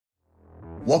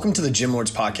Welcome to the Gym Lords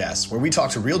Podcast, where we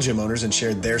talk to real gym owners and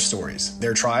share their stories,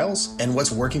 their trials, and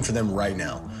what's working for them right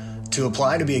now. To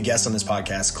apply to be a guest on this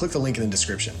podcast, click the link in the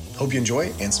description. Hope you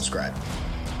enjoy and subscribe.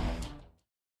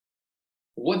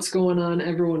 What's going on,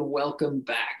 everyone? Welcome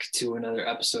back to another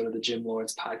episode of the Gym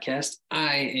Lords Podcast.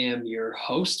 I am your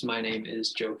host. My name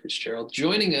is Joe Fitzgerald.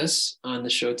 Joining us on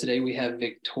the show today, we have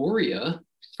Victoria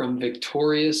from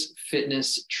Victorious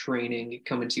Fitness Training,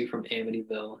 coming to you from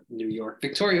Amityville, New York.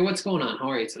 Victoria, what's going on? How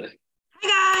are you today?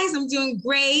 Hi guys, I'm doing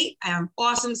great. I'm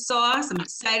awesome sauce. I'm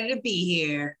excited to be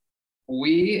here.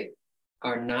 We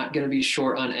are not going to be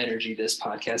short on energy this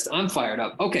podcast. I'm fired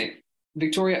up. Okay,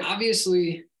 Victoria,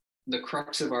 obviously the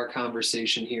crux of our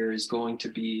conversation here is going to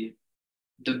be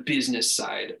the business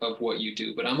side of what you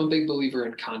do, but I'm a big believer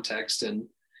in context and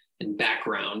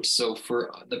background. So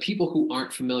for the people who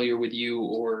aren't familiar with you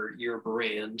or your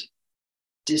brand,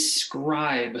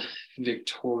 describe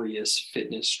Victorious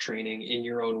Fitness Training in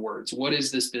your own words. What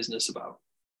is this business about?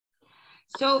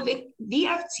 So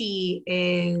VFT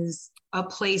is a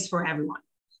place for everyone.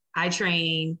 I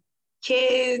train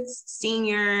kids,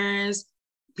 seniors,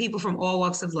 people from all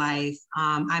walks of life.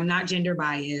 I'm not gender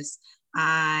biased.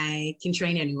 I can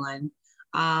train anyone.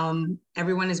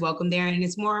 Everyone is welcome there, and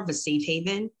it's more of a safe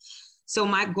haven. So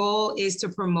my goal is to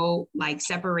promote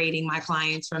separating my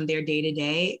clients from their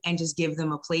day-to-day and just give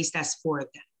them a place that's for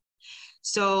them.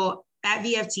 So at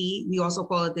VFT, we also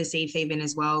call it the safe haven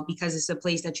as well, because it's a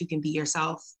place that you can be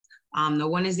yourself. No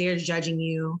one is there judging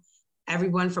you.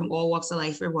 Everyone from all walks of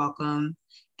life are welcome.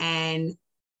 And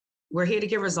we're here to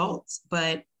get results.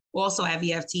 But also at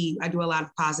VFT, I do a lot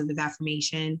of positive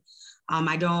affirmation.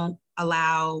 I don't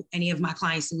allow any of my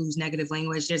clients to use negative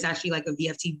language. There's actually a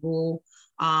VFT rule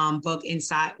book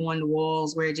inside on the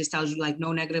walls where it just tells you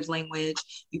no negative language.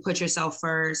 You put yourself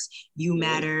first, you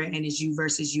matter, and it's you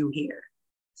versus you here.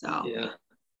 So yeah,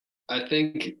 I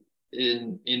think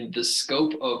in the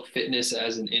scope of fitness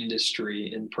as an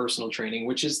industry and personal training,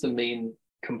 which is the main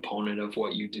component of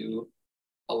what you do,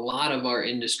 a lot of our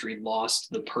industry lost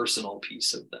the personal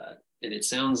piece of that. And it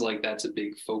sounds like that's a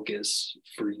big focus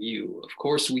for you. Of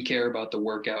course, we care about the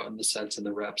workout and the sets and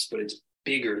the reps, but it's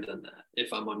bigger than that,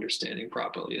 if I'm understanding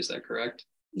properly. Is that correct?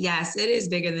 Yes, it is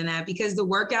bigger than that, because the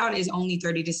workout is only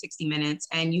 30 to 60 minutes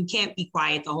and you can't be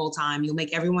quiet the whole time. You'll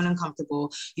make everyone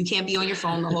uncomfortable. You can't be on your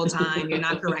phone the whole time. You're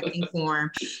not correcting form.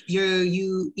 You're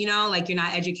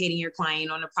not educating your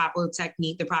client on the proper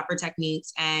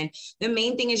techniques. And the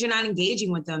main thing is you're not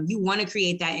engaging with them. You want to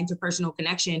create that interpersonal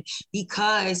connection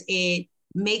because it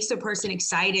makes the person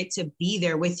excited to be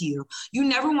there with you. You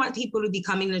never want people to be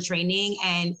coming to training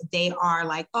and they are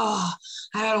like, oh,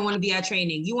 I don't want to be at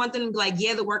training. You want them to be like,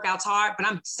 yeah, the workout's hard, but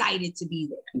I'm excited to be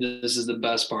there. This is the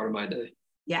best part of my day.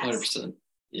 Yes. 100%.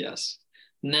 Yes.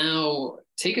 Now,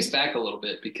 take us back a little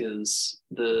bit, because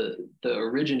the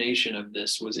origination of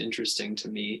this was interesting to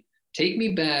me. Take me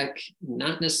back,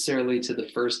 not necessarily to the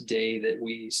first day that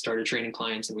we started training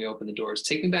clients and we opened the doors.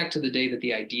 Take me back to the day that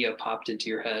the idea popped into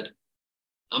your head.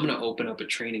 I'm going to open up a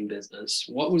training business.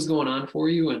 What was going on for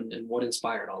you and what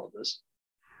inspired all of this?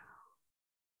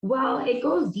 Well, it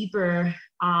goes deeper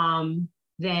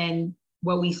than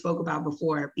what we spoke about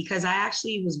before, because I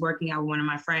actually was working out with one of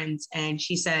my friends and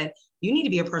she said, you need to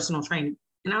be a personal trainer.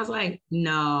 And I was like,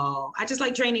 no, I just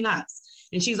like training us.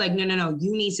 And she's like, no,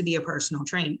 you need to be a personal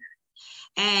trainer.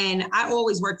 And I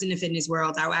always worked in the fitness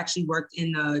world. I actually worked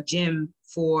in the gym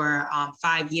for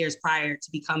 5 years prior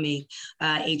to becoming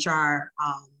HR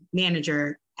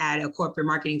manager at a corporate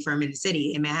marketing firm in the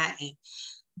city in Manhattan.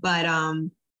 But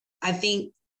I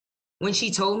think when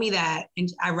she told me that, and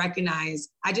I recognized,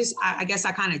 I guess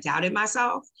I kind of doubted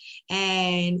myself.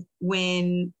 And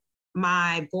when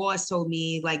my boss told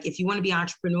me, if you want to be an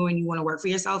entrepreneur and you want to work for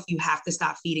yourself, you have to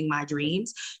stop feeding my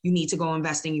dreams. You need to go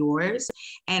invest in yours.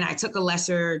 And I took a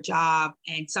lesser job,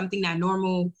 and something that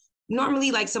normally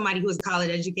somebody who is college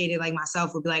educated like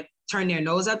myself would be turn their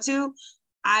nose up to.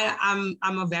 I'm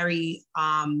a very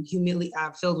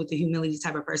filled with the humility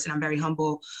type of person. I'm very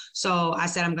humble. So I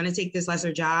said, I'm going to take this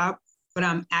lesser job, but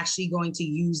I'm actually going to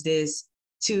use this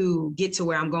to get to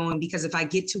where I'm going, because if I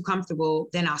get too comfortable,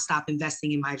 then I'll stop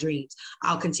investing in my dreams.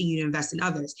 I'll continue to invest in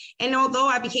others. And although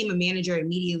I became a manager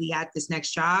immediately at this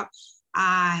next job,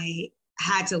 I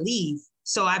had to leave.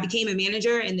 So I became a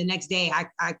manager, and the next day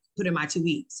I put in my 2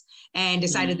 weeks and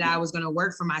decided that I was going to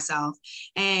work for myself.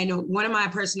 And one of my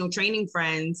personal training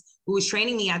friends who was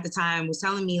training me at the time was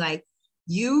telling me,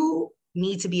 you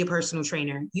need to be a personal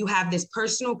trainer. You have this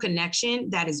personal connection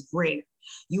that is rare.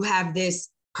 You have this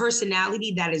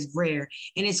personality that is rare,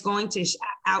 and it's going to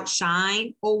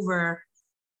outshine over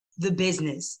the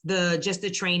business, just the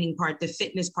training part, the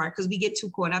fitness part, because we get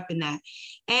too caught up in that.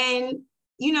 And,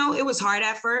 you know, it was hard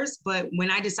at first, but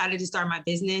when I decided to start my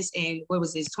business in, what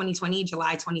was this, 2020,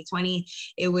 July 2020,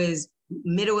 it was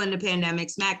middle in the pandemic,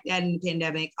 smack dab in the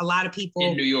pandemic. A lot of people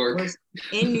in New York.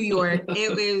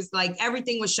 It was like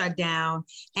everything was shut down.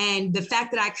 And the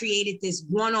fact that I created this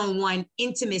one-on-one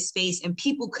intimate space and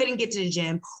people couldn't get to the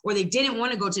gym, or they didn't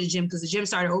want to go to the gym because the gym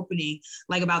started opening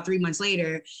like about 3 months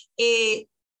later, it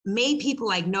made people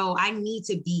like, no, I need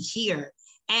to be here.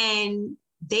 And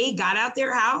they got out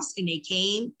their house and they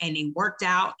came and they worked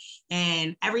out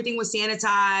and everything was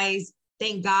sanitized.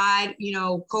 Thank God, you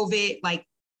know, COVID, like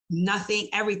nothing,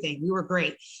 everything. We were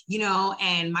great, you know,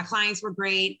 and my clients were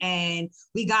great and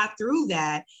we got through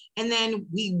that. And then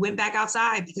we went back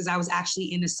outside because I was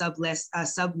actually in a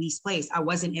sublease place. I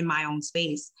wasn't in my own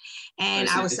space. And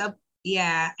I was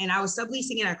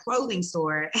subleasing in a clothing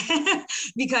store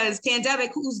because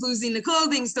pandemic, who's losing the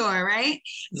clothing store, right?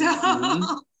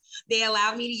 So they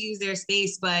allowed me to use their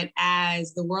space, but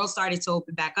as the world started to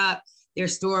open back up, their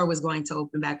store was going to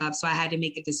open back up. So I had to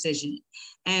make a decision.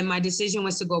 And my decision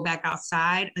was to go back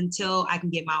outside until I can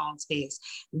get my own space.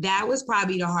 That was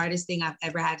probably the hardest thing I've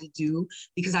ever had to do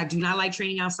because I do not like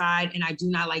training outside and I do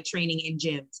not like training in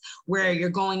gyms where you're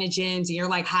going to gyms and you're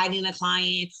like hiding a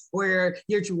client or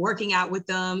you're working out with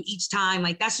them each time.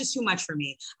 Like that's just too much for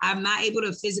me. I'm not able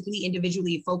to physically,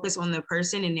 individually focus on the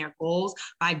person and their goals.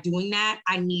 By doing that,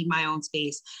 I need my own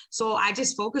space. So I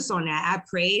just focused on that. I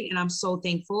prayed and I'm so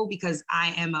thankful because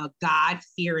I am a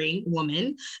God-fearing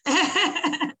woman.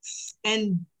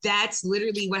 And that's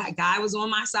literally what God was on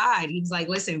my side. He was like,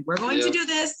 listen, we're going to do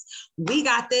this. We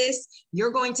got this.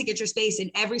 You're going to get your space. And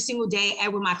every single day,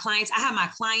 and with my clients, I have my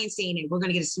clients saying it. We're going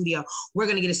to get a studio. We're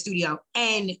going to get a studio.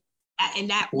 And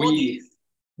that we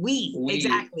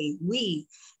exactly.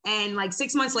 And like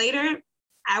 6 months later,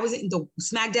 I was in the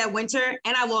smack dab winter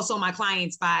and I lost all my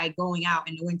clients by going out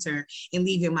in the winter and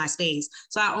leaving my space.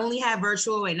 So I only had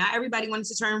virtual and not everybody wanted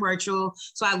to turn virtual.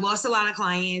 So I lost a lot of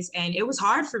clients and it was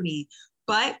hard for me.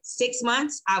 But 6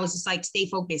 months, I was just like, stay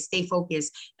focused, stay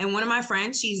focused. And one of my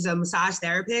friends, she's a massage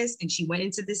therapist and she went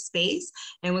into this space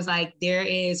and was like, there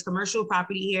is commercial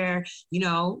property here, you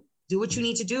know, do what you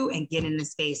need to do and get in the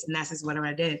space. And that's just what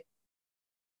I did.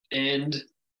 And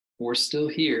we're still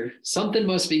here. Something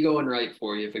must be going right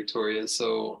for you, Victoria.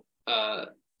 So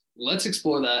let's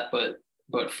explore that.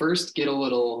 But first, get a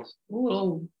little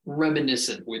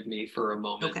reminiscent with me for a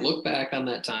moment. Okay. Look back on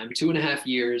that time, 2.5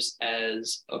 years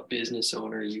as a business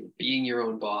owner, you being your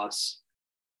own boss.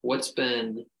 What's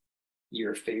been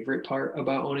your favorite part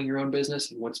about owning your own business,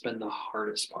 and what's been the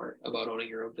hardest part about owning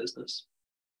your own business?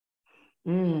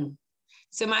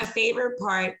 So my favorite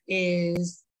part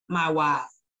is my why.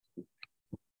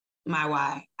 My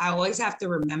why. I always have to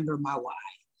remember my why.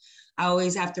 I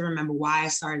always have to remember why I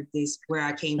started this, where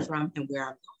I came from, and where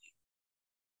I'm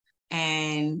going.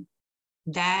 And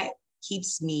that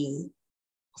keeps me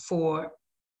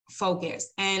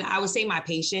focused. And I would say my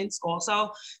patience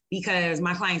also, because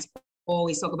my clients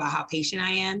always talk about how patient I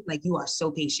am. Like, you are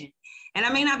so patient. And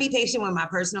I may not be patient with my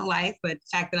personal life, but the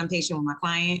fact that I'm patient with my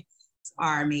clients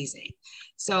are amazing.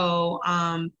 So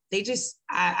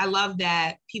I love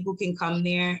that people can come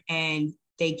there and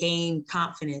they gain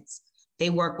confidence. They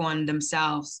work on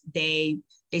themselves. They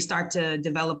start to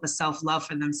develop a self-love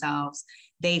for themselves.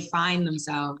 They find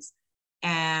themselves.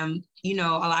 And, you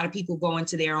know, a lot of people go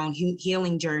into their own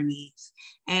healing journeys.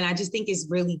 And I just think it's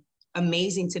really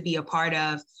amazing to be a part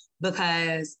of,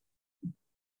 because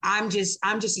I'm just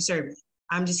a servant.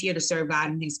 I'm just here to serve God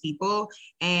and his people,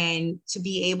 and to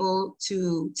be able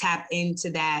to tap into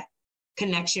that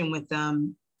connection with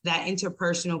them, that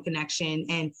interpersonal connection,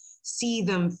 and see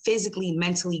them physically,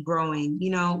 mentally growing. You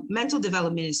know, mental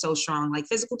development is so strong. Like,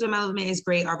 physical development is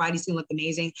great. Our bodies can look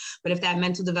amazing. But if that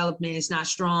mental development is not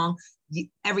strong,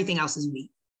 everything else is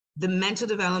weak. The mental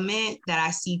development that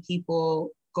I see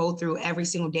people go through every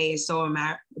single day is so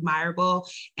admirable,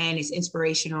 and it's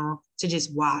inspirational to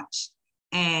just watch.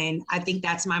 And I think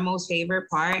that's my most favorite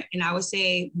part. And I would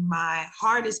say my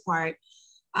hardest part,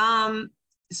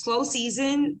 slow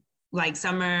season, like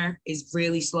summer is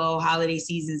really slow. Holiday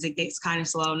seasons, it gets kind of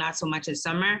slow, not so much as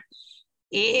summer.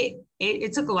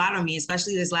 It took a lot on me,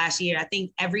 especially this last year. I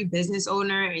think every business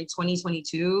owner in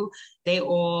 2022, they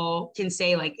all can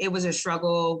say like, it was a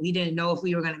struggle. We didn't know if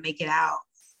we were going to make it out,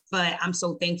 but I'm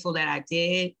so thankful that I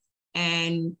did.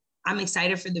 And I'm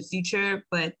excited for the future,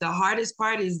 but the hardest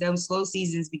part is those slow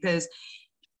seasons, because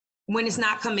when it's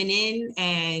not coming in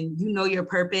and you know your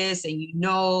purpose and you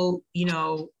know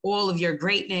all of your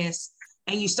greatness,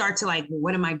 and you start to like, well,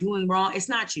 what am I doing wrong? It's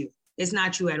not you. It's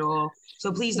not true at all.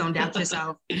 So please don't doubt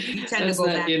yourself. You tend That's to go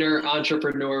that back. inner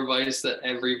entrepreneur vice that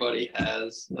everybody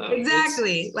has.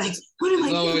 Exactly. Like, what am I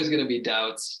There's doing? always going to be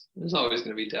doubts. There's always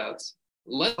going to be doubts.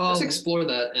 Let's explore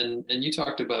that. And you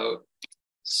talked about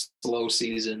slow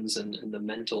seasons and the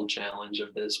mental challenge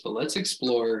of this, but let's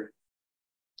explore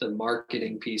the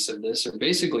marketing piece of this, or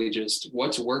basically just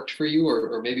what's worked for you,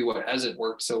 or maybe what hasn't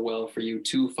worked so well for you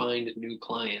to find new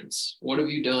clients. What have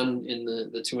you done in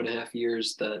the 2.5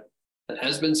 years that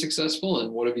has been successful,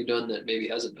 and what have you done that maybe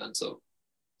hasn't been so?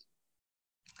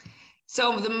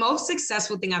 So the most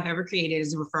successful thing I've ever created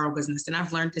is a referral business, and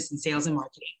I've learned this in sales and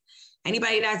marketing.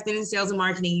 Anybody that's been in sales and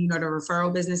marketing, you know the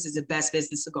referral business is the best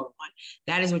business to go on.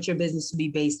 That is what your business should be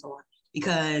based on,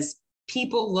 because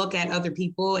people look at other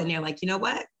people and they're like, you know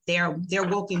what? They're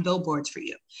walking billboards for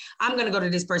you. I'm going to go to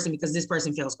this person because this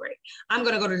person feels great. I'm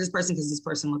going to go to this person because this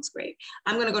person looks great.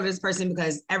 I'm going to go to this person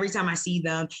because every time I see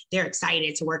them, they're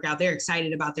excited to work out. They're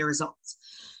excited about their results.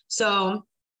 So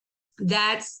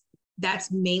that's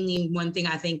mainly one thing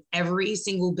I think every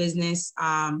single business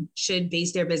should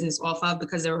base their business off of,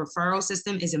 because their referral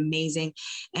system is amazing.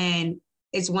 And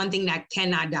it's one thing that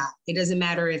cannot die. It doesn't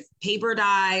matter if paper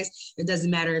dies. It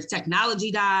doesn't matter if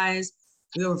technology dies.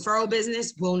 Your referral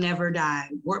business will never die.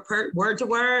 Word to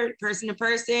word, person to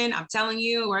person, I'm telling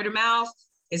you, word of mouth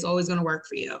is always going to work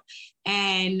for you.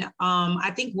 And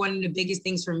I think one of the biggest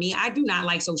things for me, I do not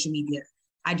like social media.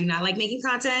 I do not like making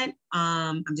content.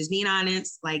 I'm just being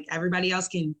honest. Like, everybody else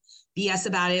can BS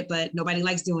about it, but nobody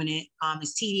likes doing it.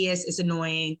 It's tedious. It's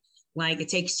annoying. Like, it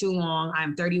takes too long.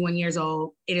 I'm 31 years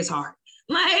old. It is hard.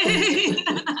 Like,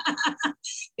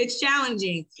 it's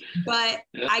challenging, but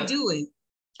yeah. I do it.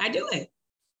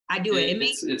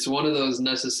 It's one of those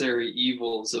necessary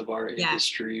evils of our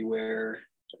industry, where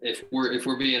if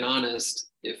we're being honest,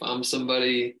 if I'm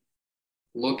somebody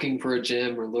looking for a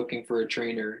gym or looking for a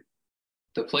trainer,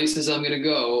 the places I'm going to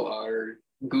go are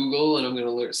Google, and I'm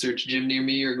going to search gym near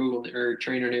me, or Google, or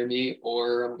trainer near me,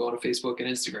 or I'm going to Facebook and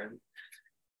Instagram.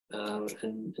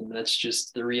 And that's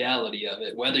just the reality of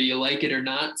it. Whether you like it or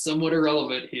not, somewhat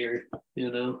irrelevant here,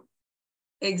 you know?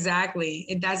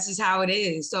 Exactly. That's just how it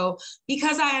is. So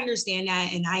because I understand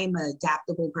that, and I am an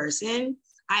adaptable person,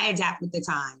 I adapt with the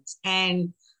times.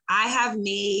 And I have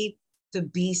made the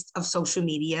beast of social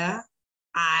media.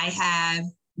 I have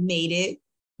made it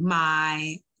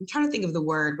I'm trying to think of the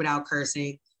word without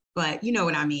cursing, but you know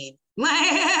what I mean.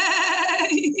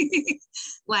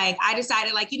 Like, I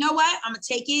decided, like, you know what? I'm going to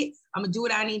take it. I'm going to do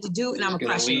what I need to do, and I'm going to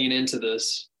crush it. Lean into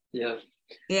this. Yeah.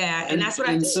 Yeah. And that's what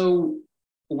I did. So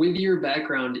with your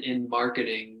background in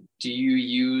marketing, do you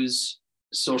use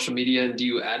social media and do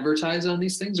you advertise on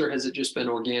these things, or has it just been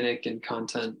organic and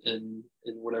content and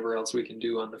whatever else we can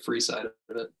do on the free side of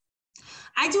it?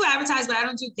 I do advertise, but I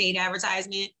don't do paid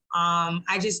advertisement.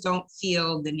 I just don't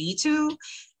feel the need to.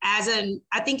 I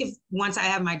think if once I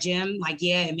have my gym, like,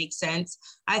 yeah, it makes sense.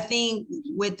 I think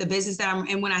with the business that I'm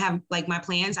in, when I have like my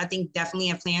plans, I think definitely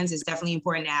have plans. It's definitely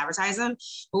important to advertise them.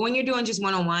 But when you're doing just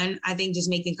one-on-one, I think just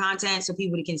making content so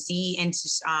people can see, and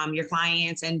your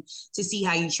clients, and to see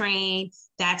how you train,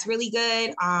 that's really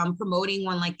good. Promoting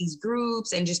on like these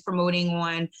groups, and just promoting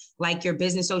on like your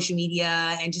business social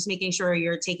media, and just making sure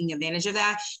you're taking advantage of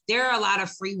that. There are a lot of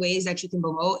free ways that you can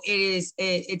promote. It's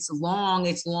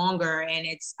longer, and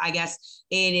I guess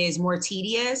it is more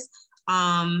tedious.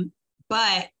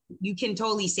 But you can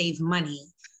totally save money.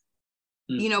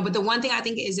 You know, but the one thing I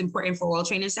think is important for all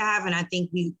trainers to have, and I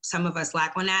think some of us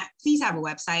lack on that, please have a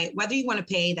website. Whether you want to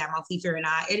pay that monthly fee or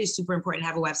not, it is super important to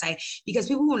have a website, because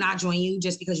people will not join you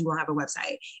just because you won't have a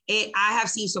website. I have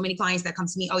seen so many clients that come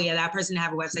to me, oh yeah, that person to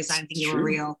have a website, so I didn't think they were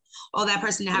real. Oh, that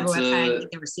person to have a website, I didn't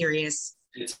think they were serious.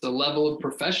 It's the level of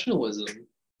professionalism,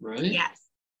 right? Yes.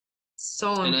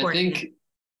 So important. And I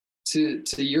think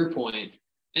to your point,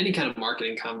 any kind of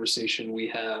marketing conversation we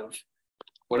have,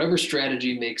 whatever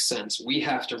strategy makes sense, we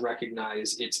have to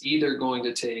recognize it's either going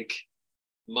to take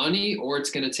money or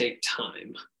it's going to take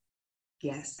time.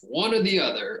 Yes. One or the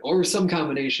other, or some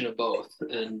combination of both.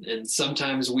 And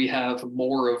sometimes we have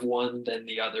more of one than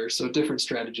the other. So different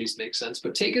strategies make sense.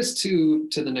 But take us to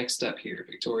the next step here,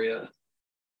 Victoria.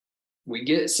 We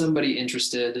get somebody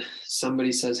interested.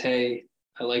 Somebody says, hey,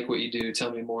 I like what you do.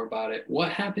 Tell me more about it.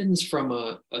 What happens from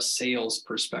a sales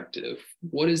perspective?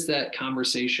 What is that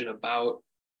conversation about?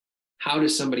 How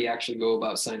does somebody actually go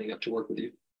about signing up to work with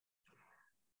you?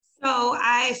 So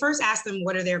I first ask them,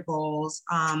 what are their goals?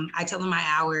 I tell them my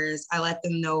hours. I let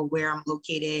them know where I'm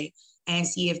located. and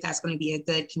see if that's going to be a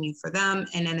good commute for them.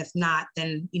 And then if not,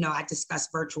 then, I discuss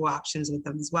virtual options with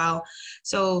them as well.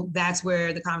 So that's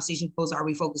where the conversation goes. Are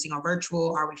we focusing on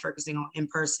virtual? Are we focusing on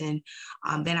in-person?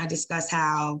 Then I discuss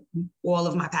how all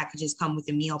of my packages come with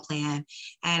a meal plan,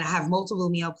 and I have multiple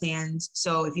meal plans.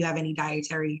 So if you have any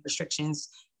dietary restrictions,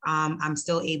 I'm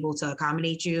still able to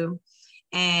accommodate you.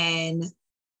 And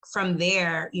from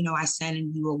there, I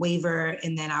send you a waiver,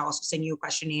 and then I also send you a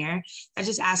questionnaire that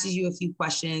just asks you a few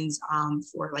questions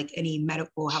for like any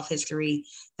medical health history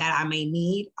that I may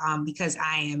need, because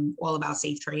I am all about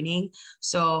safe training.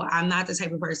 So I'm not the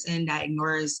type of person that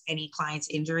ignores any client's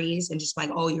injuries and just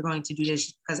like, oh, you're going to do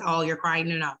this because, oh, you're crying.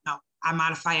 No. I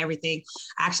modify everything.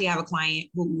 I actually have a client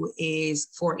who is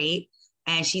 4'8",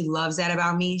 and she loves that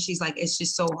about me. She's like, it's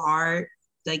just so hard,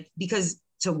 like,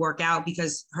 to work out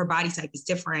because her body type is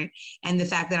different. And the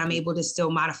fact that I'm able to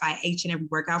still modify each and every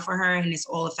workout for her and it's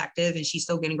all effective and she's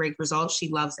still getting great results, she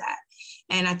loves that.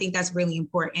 And I think that's really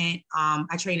important.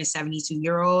 I train a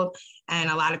 72-year-old, and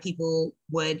a lot of people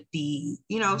would be,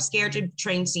 scared to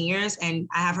train seniors. And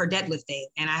I have her deadlifting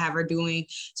and I have her doing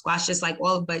squats just like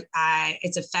but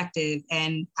it's effective.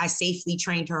 And I safely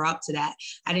trained her up to that.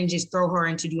 I didn't just throw her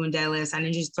into doing deadlifts. I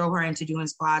didn't just throw her into doing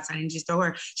squats. I didn't just throw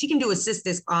her. She can do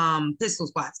assisted pistol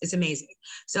squats. It's amazing.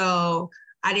 So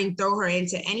I didn't throw her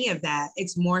into any of that.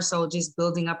 It's more so just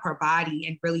building up her body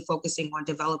and really focusing on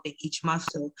developing each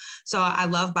muscle. So I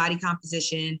love body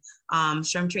composition.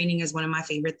 Strength training is one of my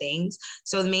favorite things.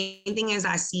 So the main thing is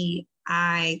once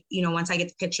I get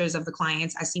the pictures of the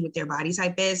clients, I see what their body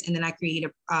type is, and then I create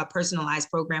a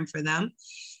personalized program for them.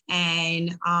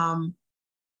 And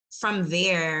from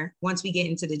there, once we get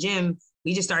into the gym,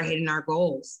 we just start hitting our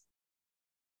goals.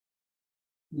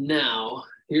 Now,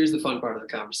 here's the fun part of the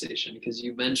conversation, because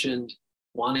you mentioned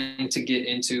wanting to get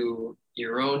into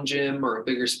your own gym or a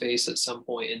bigger space at some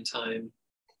point in time.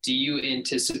 Do you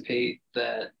anticipate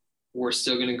that we're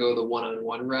still going to go the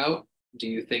one-on-one route? Do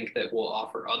you think that we'll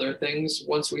offer other things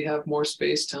once we have more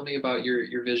space? Tell me about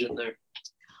your vision there.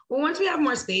 Well, once we have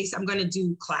more space, I'm going to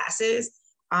do classes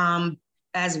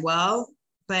as well,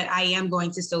 but I am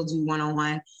going to still do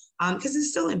one-on-one because it's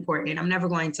still important. I'm never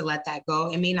going to let that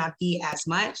go. It may not be as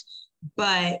much,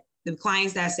 but the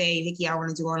clients that say, Nikki, I want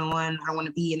to do one-on-one, I want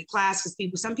to be in the class,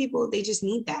 because some people, they just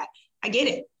need that. I get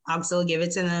it. I'll still give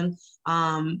it to them.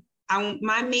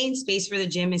 My main space for the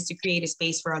gym is to create a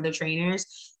space for other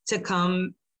trainers to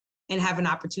come and have an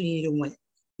opportunity to win.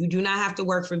 You do not have to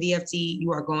work for VFT.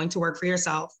 You are going to work for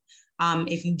yourself.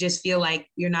 If you just feel like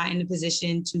you're not in a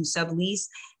position to sublease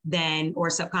or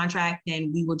subcontract,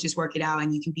 then we will just work it out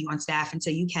and you can be on staff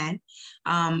until you can.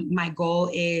 My goal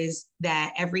is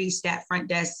that every front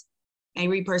desk,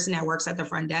 every person that works at the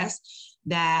front desk,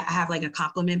 that I have like a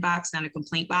compliment box, not a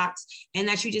complaint box, and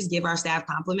that you just give our staff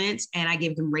compliments, and I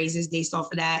give them raises based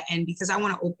off of that. And because I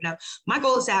want to open up, my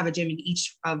goal is to have a gym in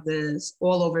each of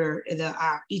all over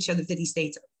each of the 50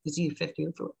 states. It's either 50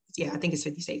 or 4. Yeah, I think it's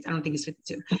 50 states. I don't think it's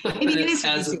 52. Maybe it is 52.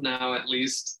 As of now, at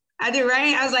least. I did,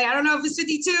 right? I was like, I don't know if it's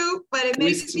 52, but it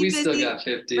makes it 50. We still got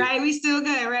 50. Right, we still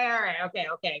good. Right, all right.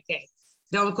 Okay.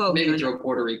 Don't quote me. Maybe throw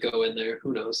Puerto Rico in there.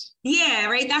 Who knows? Yeah,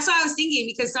 right. That's what I was thinking,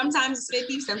 because sometimes it's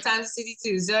 50, sometimes it's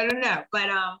 52. So I don't know. But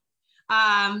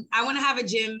I want to have a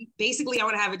gym. Basically, I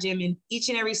want to have a gym in each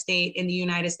and every state in the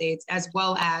United States, as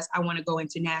well as I want to go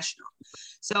international.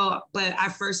 So, but I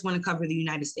first want to cover the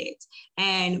United States.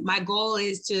 And my goal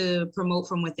is to promote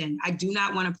from within. I do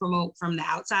not want to promote from the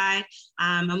outside.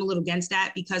 I'm a little against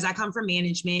that because I come from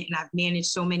management and I've managed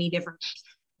so many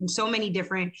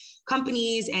different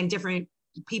companies and different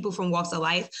people from walks of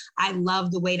life. I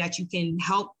love the way that you can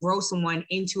help grow someone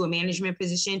into a management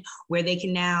position where they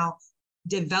can now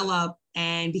develop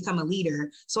and become a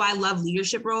leader. So I love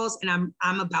leadership roles, and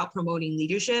I'm about promoting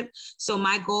leadership. So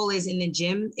my goal is in the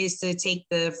gym is to take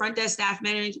the front desk staff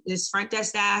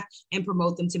and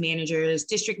promote them to managers,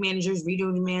 district managers,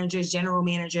 regional managers, general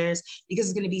managers, because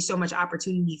it's going to be so much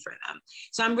opportunity for them.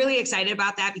 So I'm really excited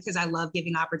about that because I love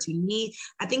giving opportunity.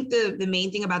 I think the main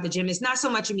thing about the gym is not so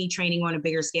much of me training on a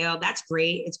bigger scale. That's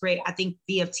great. It's great. I think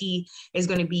VFT is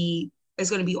going to be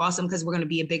awesome because we're going to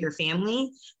be a bigger family.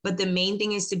 But the main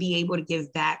thing is to be able to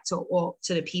give back to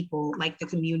the people, like the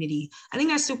community. I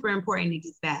think that's super important to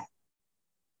give back.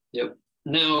 Yep.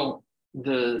 Now,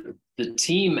 the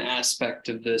team aspect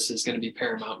of this is going to be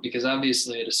paramount, because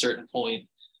obviously at a certain point,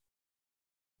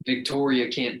 Victoria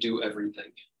can't do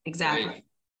everything. Exactly. Right?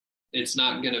 It's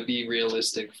not going to be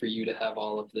realistic for you to have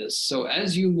all of this. So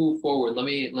as you move forward, let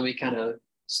me kind of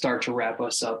start to wrap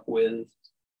us up with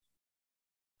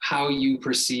how you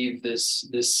perceive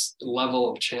this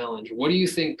level of challenge. What do you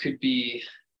think could be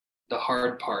the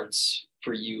hard parts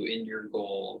for you in your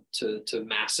goal to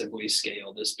massively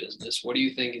scale this business? What do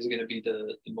you think is going to be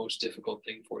the most difficult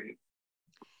thing for you?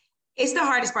 It's the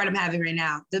hardest part I'm having right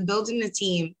now, the building the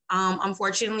team.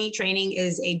 Unfortunately, training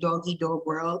is a dog-eat-dog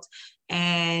world,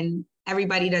 and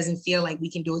everybody doesn't feel like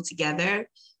we can do it together.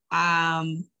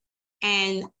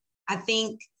 And I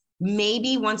think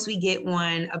maybe once we get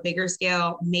on a bigger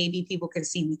scale, maybe people can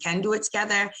see we can do it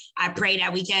together. I pray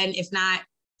that we can. If not,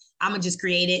 I'm gonna just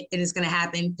create it and it's gonna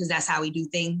happen because that's how we do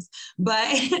things. But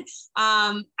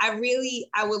I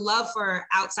would love for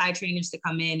outside trainers to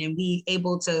come in and be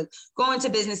able to go into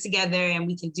business together and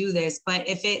we can do this. But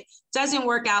if it doesn't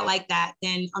work out like that,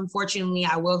 then unfortunately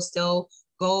I will still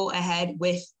go ahead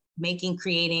with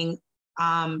creating,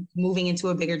 moving into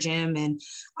a bigger gym. And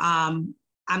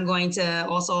I'm going to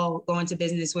also go into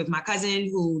business with my cousin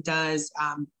who does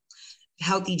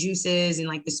healthy juices and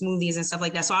like the smoothies and stuff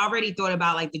like that. So I already thought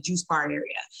about like the juice bar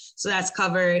area. So that's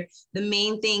covered. The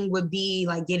main thing would be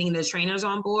like getting the trainers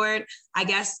on board. I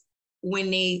guess when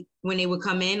they would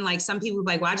come in, like some people would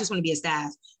be like, well, I just want to be a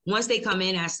staff. Once they come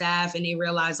in as staff and they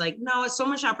realize like, no, it's so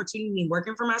much opportunity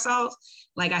working for myself.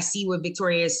 Like I see what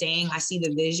Victoria is saying. I see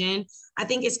the vision. I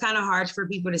think it's kind of hard for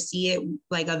people to see it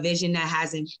like a vision that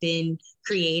hasn't been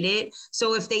created.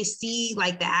 So if they see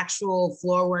like the actual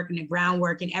floor work and the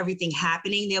groundwork and everything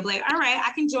happening, they'll be like, all right,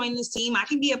 I can join this team. I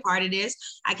can be a part of this.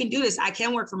 I can do this. I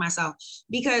can work for myself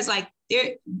because like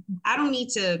I don't need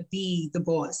to be the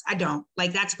boss. I don't.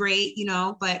 Like that's great, you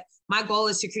know, but my goal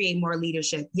is to create more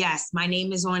leadership. Yes, my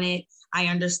name is on it. I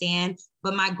understand.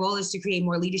 But my goal is to create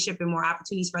more leadership and more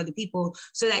opportunities for other people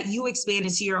so that you expand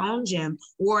into your own gym.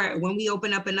 Or when we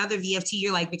open up another VFT,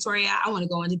 you're like, Victoria, I want to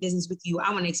go into business with you.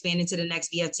 I want to expand into the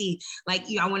next VFT. Like,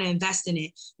 I want to invest in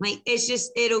it. Like,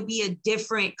 it'll be a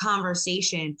different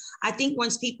conversation. I think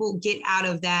once people get out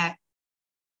of that,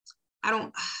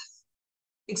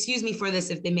 excuse me for this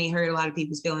if they may hurt a lot of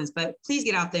people's feelings, but please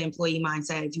get out the employee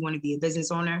mindset if you want to be a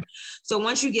business owner. So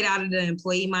once you get out of the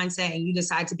employee mindset and you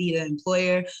decide to be the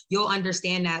employer, you'll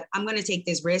understand that I'm going to take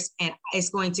this risk and it's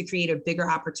going to create a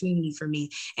bigger opportunity for me.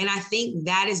 And I think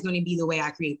that is going to be the way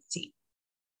I create the team.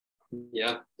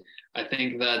 Yeah, I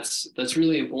think that's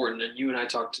really important. And you and I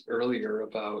talked earlier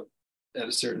about at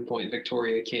a certain point,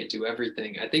 Victoria can't do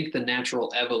everything. I think the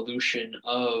natural evolution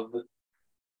of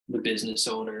the business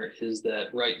owner is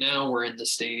that right now we're in the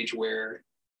stage where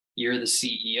you're the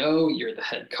CEO, you're the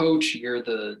head coach, you're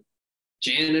the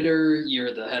janitor,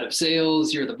 you're the head of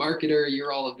sales, you're the marketer,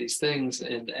 you're all of these things.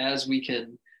 And as we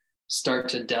can start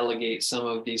to delegate some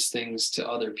of these things to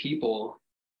other people,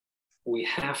 we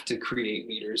have to create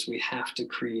leaders. We have to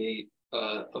create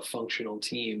a functional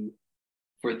team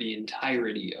for the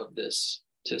entirety of this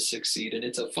to succeed. And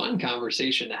it's a fun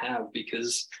conversation to have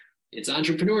because it's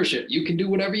entrepreneurship. You can do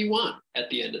whatever you want at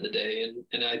the end of the day.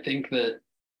 And I think that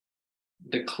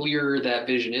the clearer that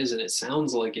vision is, and it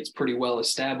sounds like it's pretty well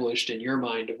established in your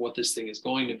mind of what this thing is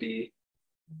going to be,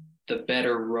 the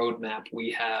better roadmap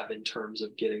we have in terms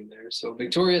of getting there. So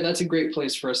Victoria, that's a great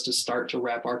place for us to start to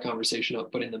wrap our conversation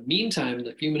up. But in the meantime,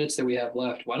 the few minutes that we have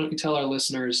left, why don't you tell our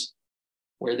listeners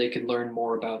where they could learn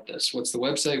more about this? What's the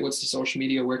website? What's the social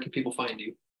media? Where can people find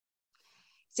you?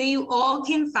 So you all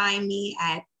can find me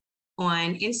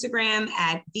on Instagram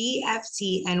at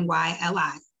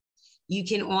VFTNYLI. You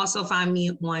can also find me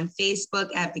on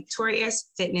Facebook at Victorious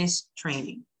Fitness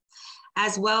Training,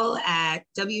 as well at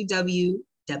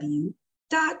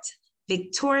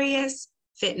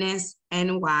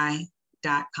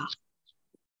www.victoriousfitnessny.com.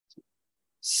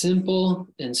 Simple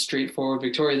and straightforward.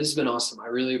 Victoria, this has been awesome. I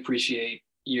really appreciate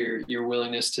your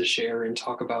willingness to share and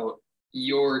talk about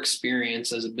your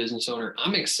experience as a business owner.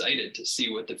 I'm excited to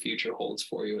see what the future holds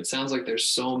for you. It sounds like there's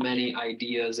so many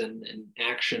ideas and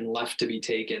action left to be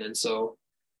taken. And so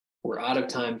we're out of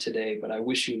time today, but I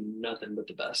wish you nothing but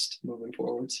the best moving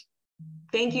forwards.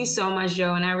 Thank you so much,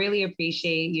 Joe. And I really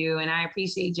appreciate you. And I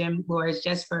appreciate Jim Lors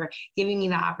just for giving me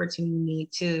the opportunity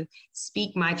to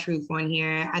speak my truth on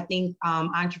here. I think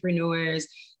entrepreneurs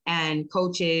and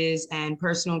coaches and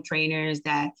personal trainers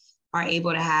that are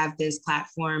able to have this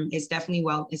platform is definitely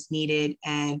it's needed.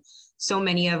 And so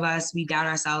many of us, we doubt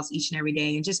ourselves each and every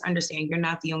day, and just understand you're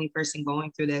not the only person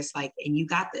going through this, and you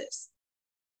got this.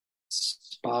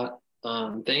 Spot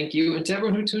on. Thank you. And to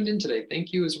everyone who tuned in today,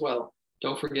 thank you as well.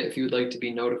 Don't forget, if you would like to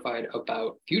be notified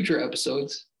about future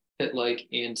episodes, hit like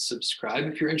and subscribe.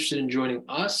 If you're interested in joining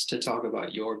us to talk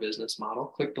about your business model,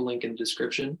 click the link in the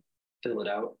description, fill it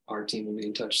out. Our team will be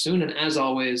in touch soon. And as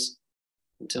always,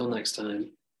 until next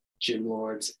time, Jim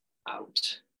Lords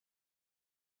out.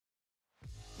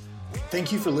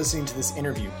 Thank you for listening to this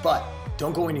interview, but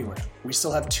don't go anywhere. We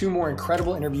still have 2 more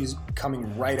incredible interviews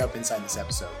coming right up inside this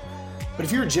episode. But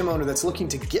if you're a gym owner that's looking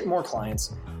to get more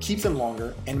clients, keep them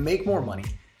longer, and make more money,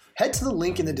 head to the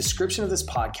link in the description of this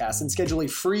podcast and schedule a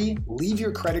free leave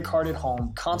your credit card at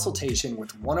home consultation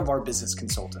with one of our business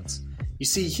consultants. You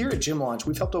see, here at Gym Launch,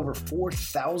 we've helped over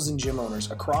 4,000 gym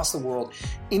owners across the world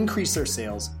increase their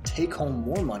sales, take home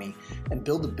more money, and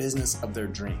build the business of their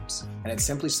dreams. And it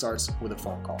simply starts with a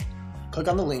phone call. Click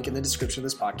on the link in the description of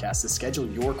this podcast to schedule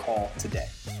your call today.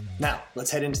 Now,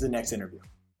 let's head into the next interview.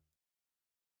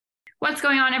 What's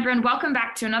going on, everyone? Welcome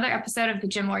back to another episode of the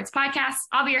Gym Lords podcast.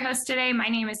 I'll be your host today. My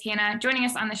name is Hannah. Joining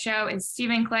us on the show is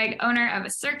Stephen Clegg, owner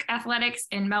of Cirque Athletics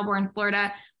in Melbourne,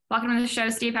 Florida. Welcome to the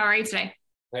show, Steve. How are you today?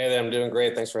 Hey there, I'm doing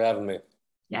great. Thanks for having me.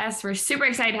 Yes, we're super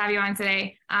excited to have you on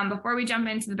today. Before we jump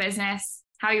into the business,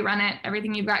 how you run it,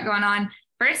 everything you've got going on,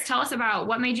 first tell us about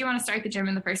what made you want to start the gym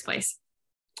in the first place.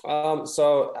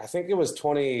 So I think it was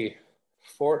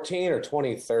 2014 or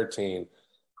 2013.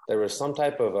 There was some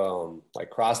type of like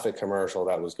CrossFit commercial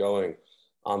that was going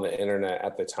on the internet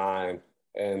at the time.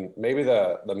 And maybe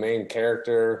the main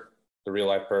character, the real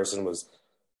life person, was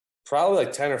probably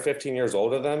like 10 or 15 years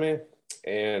older than me.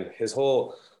 And his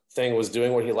whole thing was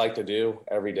doing what he liked to do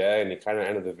every day. And he kind of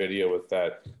ended the video with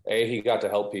that. A, he got to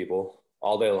help people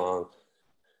all day long.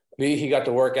 B, he got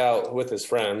to work out with his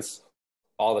friends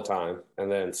all the time.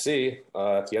 And then C,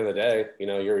 at the end of the day, you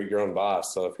know, you're your own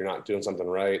boss. So if you're not doing something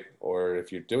right, or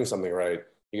if you're doing something right,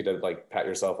 you get to like pat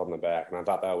yourself on the back. And I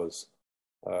thought that was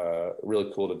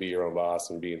really cool to be your own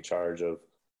boss and be in charge of,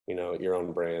 you know, your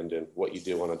own brand and what you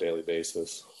do on a daily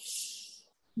basis.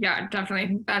 Yeah,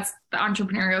 definitely. That's the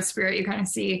entrepreneurial spirit. You kind of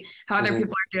see how other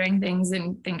people are doing things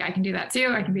and think I can do that too.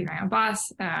 I can be my own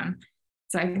boss.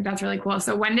 So I think that's really cool.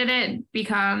 So when did it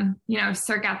become, you know,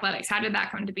 Cirque Athletics? How did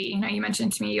that come to be? You know, you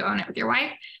mentioned to me you own it with your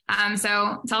wife.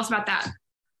 So tell us about that.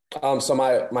 So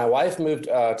my wife moved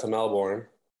to Melbourne.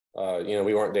 You know,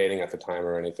 we weren't dating at the time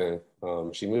or anything.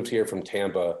 She moved here from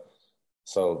Tampa.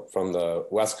 So from the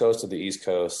West Coast to the East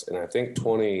Coast, and I think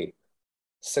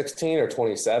 2016 or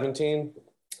 2017.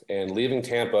 And leaving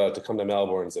Tampa to come to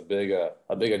Melbourne is a big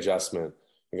adjustment.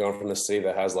 You're going from a city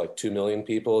that has like 2 million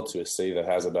people to a city that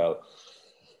has about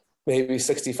maybe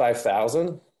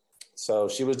 65,000. So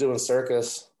she was doing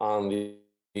circus on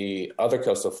the other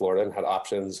coast of Florida and had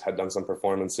options, had done some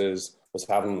performances, was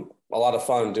having a lot of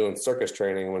fun doing circus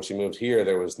training. When she moved here,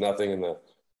 there was nothing in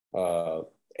the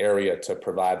area to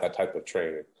provide that type of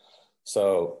training.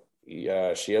 So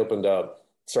she opened up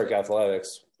Cirque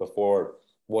Athletics before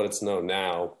what it's known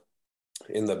now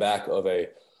in the back of a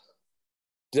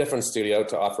different studio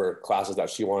to offer classes that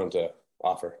she wanted to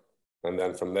offer. And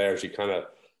then from there, she kind of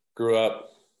grew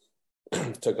up,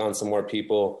 took on some more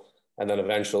people, and then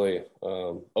eventually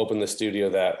opened the studio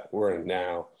that we're in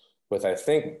now with, I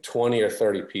think, 20 or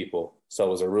 30 people. So it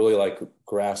was a really like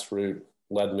grassroots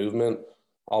led movement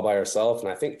all by herself.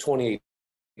 And I think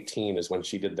 2018 is when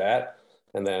she did that.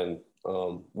 And then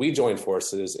we joined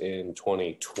forces in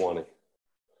 2020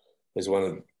 is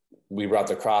when we brought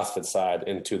the CrossFit side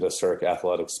into the Cirque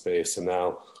athletic space. And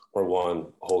now we're one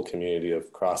whole community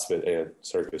of CrossFit and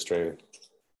circus training.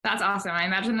 That's awesome. I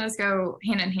imagine those go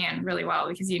hand in hand really well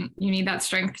because you need that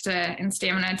strength and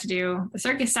stamina to do the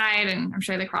circus side. And I'm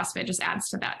sure the CrossFit just adds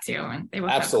to that too. And they will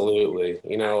absolutely.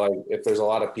 You know, like if there's a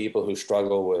lot of people who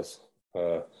struggle with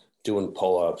doing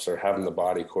pull-ups or having the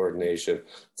body coordination,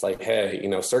 it's like, hey, you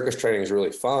know, circus training is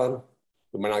really fun.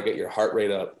 We might not get your heart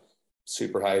rate up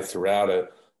super high throughout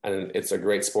it, and it's a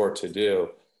great sport to do,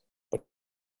 but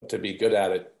to be good at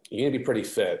it, you need to be pretty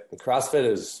fit. And CrossFit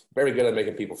is very good at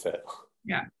making people fit.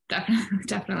 Yeah,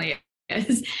 definitely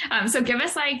is. So give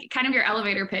us like kind of your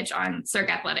elevator pitch on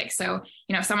Cirque Athletics. So,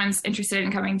 you know, if someone's interested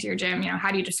in coming to your gym, you know, how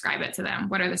do you describe it to them?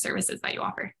 What are the services that you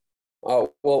offer?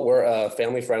 Oh, well, we're a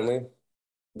family-friendly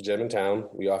gym in town.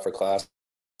 We offer classes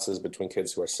between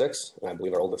kids who are 6, and I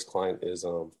believe our oldest client is,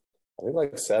 I think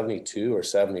like 72 or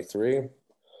 73.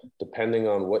 Depending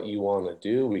on what you want to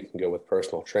do, we can go with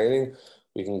personal training.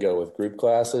 We can go with group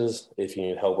classes. If you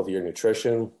need help with your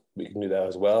nutrition, we can do that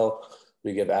as well.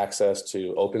 We give access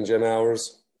to open gym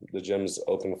hours. The gym's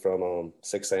open from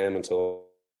 6 a.m. until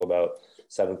about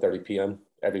 7:30 p.m.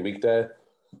 every weekday.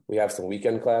 We have some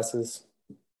weekend classes.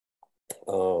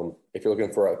 If you're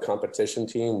looking for a competition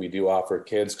team, we do offer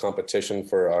kids competition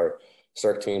for our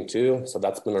Cirque team too. So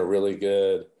that's been a really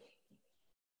good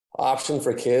option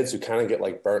for kids who kind of get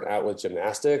like burnt out with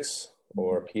gymnastics,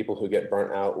 or people who get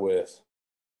burnt out with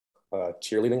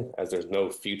cheerleading, as there's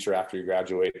no future after you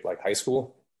graduate like high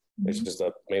school. It's just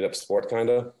a made up sport kind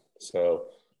of. So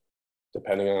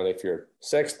depending on if you're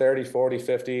 6, 30, 40,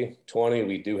 50, 20,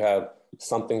 we do have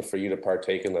something for you to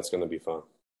partake in that's going to be fun.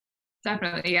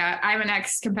 Definitely. Yeah. I'm an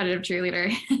ex-competitive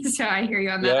cheerleader, so I hear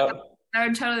you on that. Yeah. that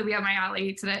would totally be up my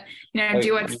alley to, Like,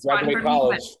 do what's fun for me.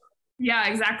 But yeah,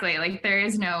 exactly. Like there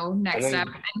is no next step.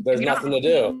 And there's nothing to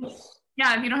do.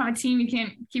 Yeah, if you don't have a team, you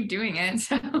can't keep doing it.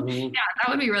 So yeah, that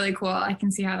would be really cool. I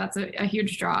can see how that's a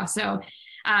huge draw. So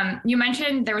you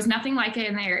mentioned there was nothing like it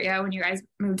in the area when you guys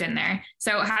moved in there.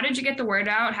 So how did you get the word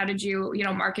out? How did you,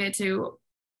 market to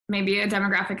maybe a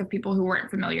demographic of people who weren't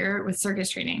familiar with circus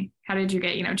training? How did you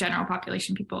get, general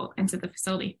population people into the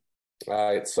facility?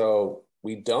 All right. So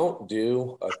we don't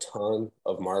do a ton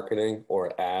of marketing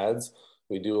or ads.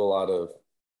 We do a lot of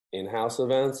in-house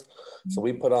events. So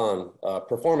we put on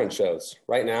performance shows.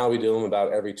 Right now we do them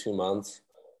about every 2 months.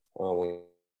 When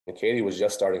Katie was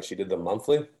just starting, she did them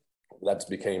monthly. That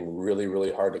became really,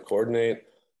 really hard to coordinate.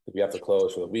 We have to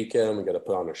close for the weekend. We got to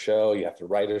put on a show. You have to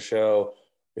write a show.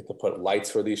 We have to put lights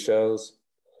for these shows.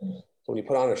 So when you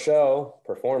put on a show,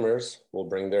 performers will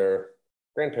bring their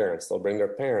grandparents, they'll bring their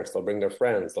parents, they'll bring their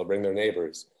friends, they'll bring their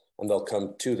neighbors, and they'll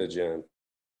come to the gym.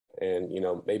 And,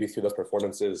 maybe through those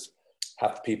performances,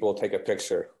 have people take a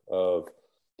picture of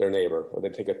their neighbor, or they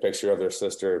take a picture of their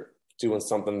sister doing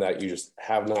something that you just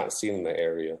have not seen in the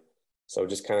area. So it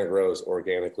just kind of grows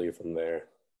organically from there.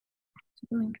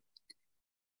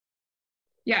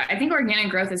 Yeah, I think organic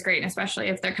growth is great, and especially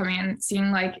if they're coming in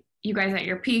seeing like you guys at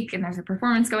your peak and there's a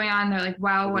performance going on, they're like,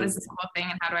 wow, what is this cool thing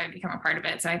and how do I become a part of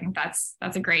it? So I think that's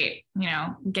a great,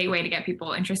 gateway to get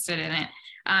people interested in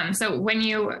it. So when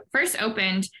you first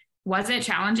opened, was it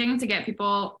challenging to get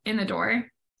people in the door,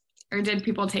 or did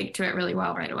people take to it really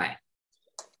well right away?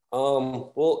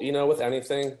 Well, with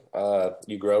anything,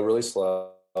 you grow really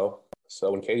slow.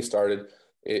 So when Katie started,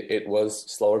 it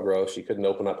was slower growth. She couldn't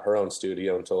open up her own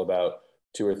studio until about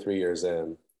 2 or 3 years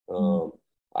in.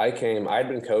 I'd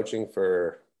been coaching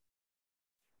for,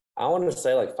 I want to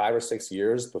say like 5 or 6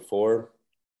 years before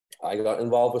I got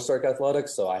involved with Cirque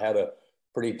Athletics. So I had a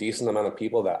pretty decent amount of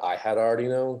people that I had already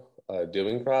known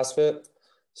doing CrossFit.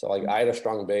 So like I had a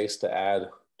strong base to add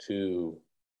to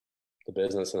the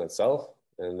business in itself.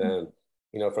 And then,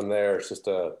 from there, it's just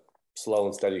a slow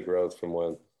and steady growth from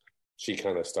when she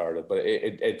kind of started. But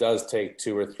it does take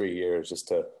 2 or 3 years just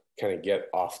to kind of get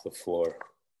off the floor.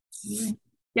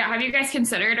 Yeah. Have you guys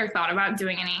considered or thought about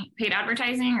doing any paid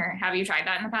advertising, or have you tried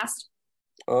that in the past?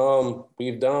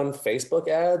 We've done Facebook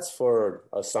ads for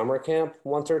a summer camp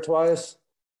once or twice.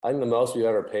 I think the most we've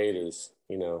ever paid is,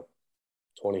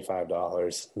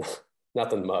 $25.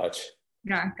 Nothing much.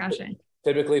 Yeah, gotcha.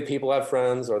 Typically people have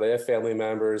friends or they have family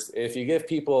members. If you give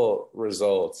people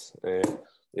results and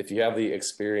if you have the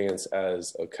experience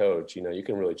as a coach, you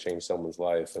can really change someone's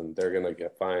life, and they're going to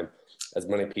find as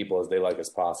many people as they like as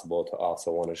possible to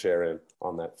also want to share in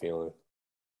on that feeling.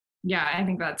 Yeah, I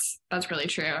think that's really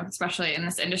true, especially in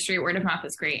this industry. Word of mouth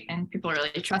is great, and people really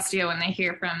trust you when they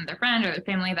hear from their friend or their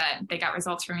family that they got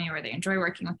results from you or they enjoy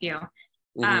working with you.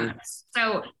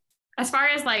 So as far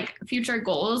as like future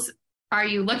goals, are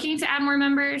you looking to add more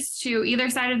members to either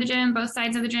side of the gym, both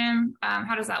sides of the gym?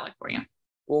 How does that look for you?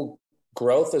 Well,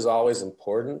 growth is always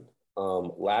important.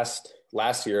 Last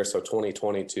year, so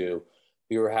 2022,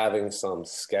 we were having some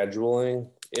scheduling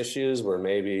issues where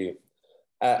maybe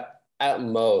at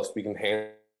most we can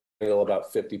handle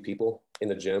about 50 people in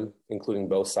the gym, including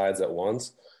both sides at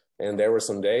once. And there were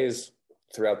some days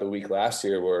throughout the week last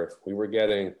year where we were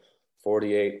getting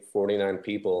 48, 49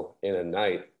 people in a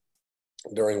night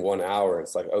during 1 hour.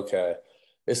 It's like, okay,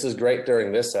 this is great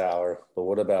during this hour, but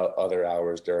what about other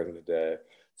hours during the day?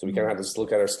 So we kind of have to just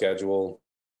look at our schedule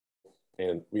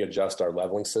and readjust our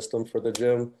leveling system for the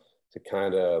gym to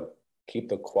kind of keep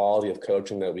the quality of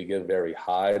coaching that we give very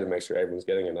high, to make sure everyone's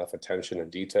getting enough attention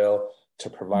and detail to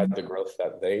provide the growth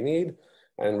that they need.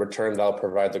 And in return, they'll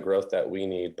provide the growth that we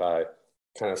need by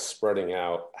kind of spreading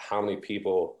out how many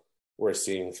people we're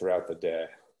seeing throughout the day.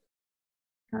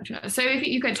 Gotcha. So if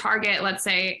you could target, let's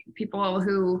say, people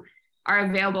who are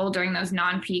available during those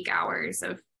non-peak hours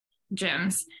of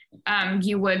gyms,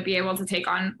 you would be able to take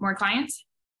on more clients?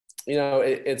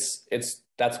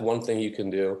 That's one thing you can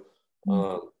do.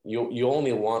 You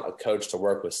only want a coach to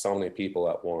work with so many people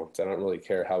at once. I don't really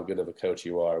care how good of a coach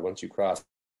you are. Once you cross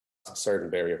a certain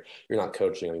barrier, you're not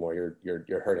coaching anymore.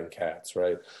 You're herding cats,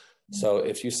 right? So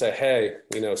if you say, hey,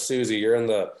 Susie, you're in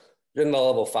the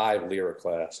level 5 Lyra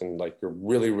class, and like you're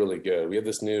really, really good. We have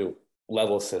this new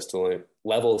level system.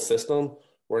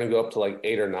 We're going to go up to like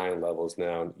 8 or 9 levels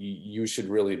now. You should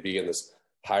really be in this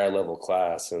higher level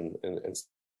class, and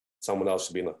someone else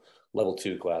should be in a level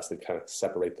 2 class. They kind of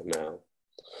separate them out.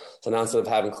 So now instead of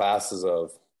having classes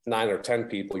of 9 or 10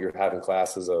 people, you're having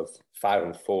classes of 5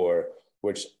 and 4,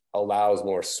 which allows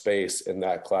more space in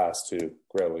that class to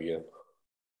grow again.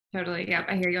 Totally. Yep.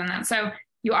 I hear you on that. So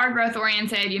you are growth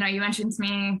oriented. You mentioned to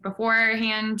me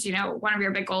beforehand, one of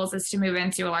your big goals is to move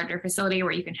into a larger facility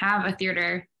where you can have a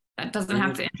theater that doesn't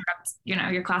have to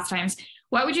interrupt, your class times.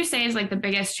 What would you say is like the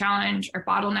biggest challenge or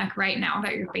bottleneck right now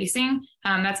that you're facing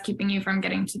that's keeping you from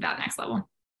getting to that next level?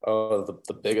 Oh,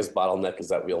 the biggest bottleneck is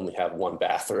that we only have one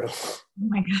bathroom. Oh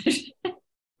my gosh.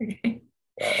 Okay.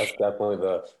 That's definitely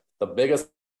the biggest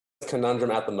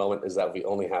conundrum at the moment, is that we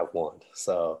only have one.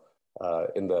 So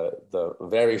in the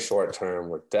very short term,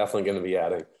 we're definitely going to be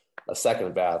adding a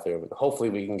second bathroom. Hopefully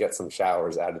we can get some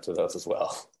showers added to those as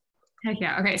well. Heck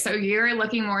yeah. Okay. So you're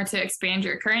looking more to expand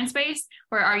your current space,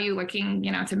 or are you looking,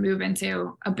 to move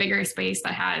into a bigger space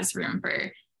that has room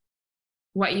for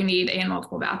what you need and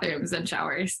multiple bathrooms and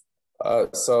showers?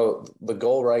 So the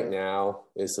goal right now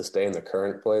is to stay in the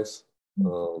current place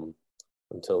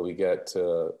until we get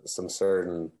to some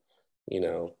certain,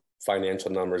 financial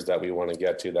numbers that we want to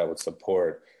get to that would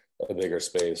support a bigger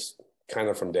space kind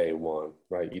of from day one,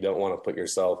 right? You don't want to put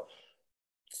yourself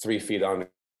 3 feet under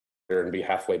and be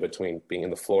halfway between being in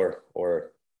the floor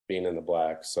or being in the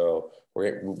black. So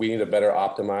we need to better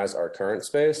optimize our current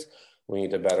space. We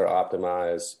need to better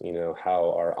optimize,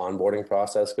 how our onboarding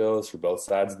process goes for both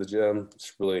sides of the gym.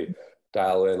 Just really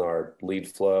dial in our lead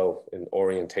flow and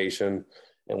orientation.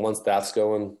 And once that's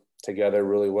going together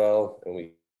really well, and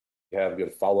we have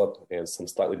good follow-up and some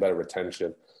slightly better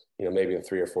retention, maybe in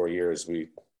 3 or 4 years, we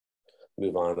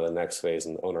move on to the next phase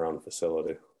and own our own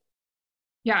facility.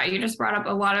 Yeah, you just brought up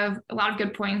a lot of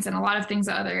good points and a lot of things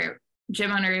that other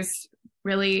gym owners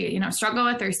really, struggle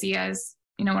with or see as,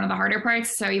 one of the harder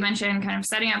parts. So you mentioned kind of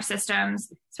setting up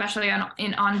systems, especially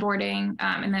in onboarding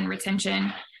and then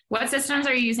retention. What systems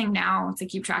are you using now to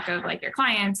keep track of like your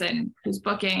clients and who's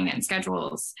booking and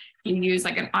schedules? Do you use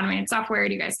like an automated software?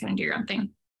 Do you guys kind of do your own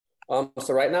thing?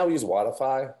 So right now we use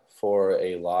Wodify for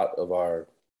a lot of our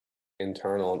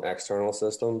internal and external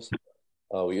systems.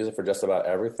 We use it for just about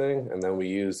everything. And then we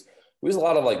use a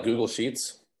lot of like Google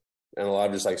Sheets and a lot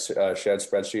of just like shared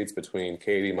spreadsheets between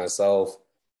Katie, myself,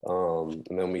 and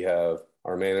then we have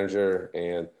our manager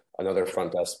and another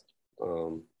front desk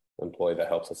employee that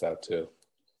helps us out too.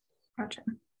 Gotcha.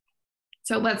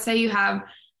 So let's say you have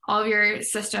all of your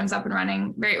systems up and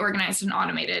running, very organized and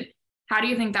automated. How do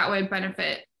you think that would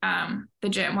benefit the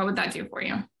gym? What would that do for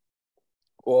you?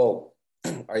 Well,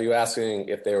 are you asking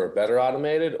if they were better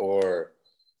automated, or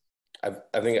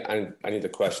I think I need the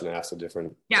question asked a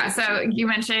different. Yeah. So you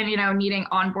mentioned, needing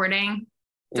onboarding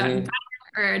done better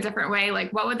or a different way.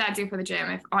 Like, what would that do for the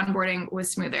gym if onboarding was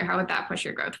smoother? How would that push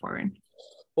your growth forward?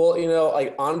 Well,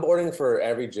 like onboarding for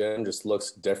every gym just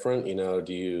looks different.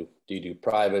 Do you do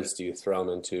privates? Do you throw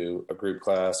them into a group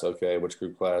class? Okay, which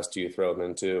group class do you throw them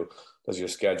into? Does your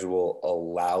schedule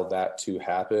allow that to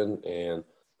happen? And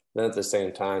then at the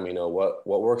same time, what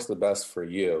works the best for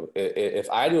you? If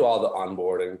I do all the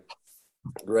onboarding,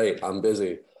 great, I'm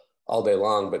busy all day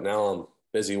long, but now I'm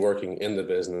busy working in the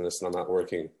business and I'm not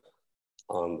working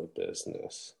on the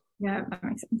business. Yeah, that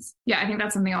makes sense. Yeah, I think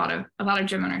that's something a lot of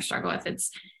gym owners struggle with.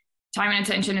 It's time and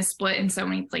attention is split in so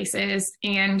many places,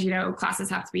 and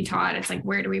classes have to be taught. It's like,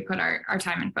 where do we put our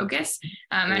time and focus?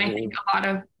 And I think a lot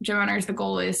of gym owners, the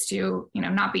goal is to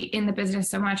not be in the business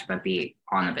so much, but be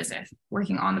on the business,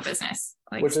 working on the business.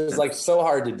 Which is like so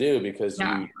hard to do because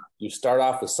you start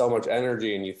off with so much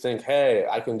energy and you think, hey,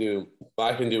 I can do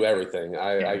everything.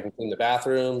 I can clean the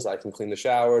bathrooms, I can clean the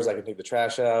showers, I can take the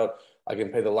trash out, I can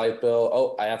pay the light bill.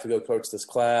 Oh, I have to go coach this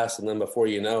class. And then before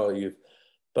you know it, you've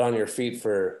been on your feet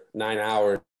for 9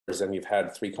 hours and you've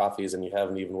had 3 coffees and you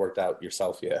haven't even worked out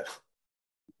yourself yet.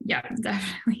 Yeah,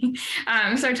 definitely.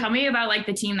 So tell me about like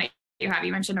the team that you have.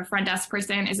 You mentioned a front desk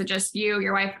person. Is it just you,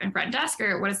 your wife, and front desk,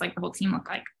 or what does like the whole team look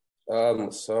like?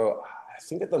 So I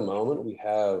think at the moment we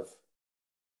have,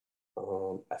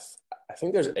 I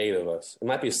think there's 8 of us. It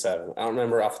might be 7. I don't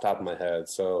remember off the top of my head.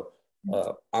 So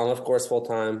I'm of course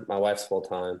full-time. My wife's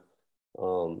full-time.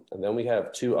 And then we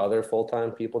have 2 other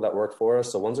full-time people that work for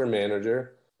us. So one's our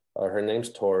manager. Her name's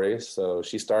Tori. So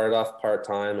she started off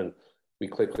part-time, and we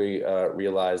quickly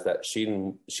realized that she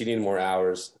needed more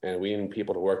hours, and we need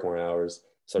people to work more hours.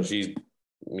 So she,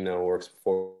 works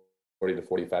 40 to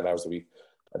 45 hours a week.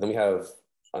 And then we have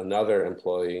another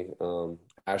employee,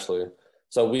 Ashley.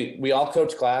 So we all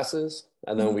coach classes,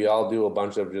 and then we all do a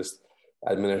bunch of just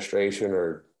administration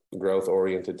or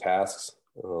growth-oriented tasks,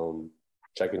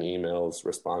 checking emails,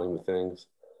 responding to things.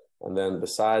 And then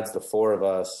besides the 4 of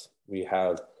us, we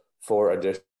have 4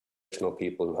 additional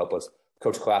people who help us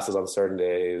coach classes on certain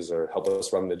days or help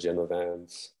us run the gym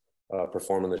events,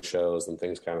 perform in the shows and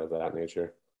things kind of that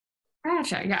nature.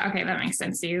 Gotcha. Yeah. Okay. That makes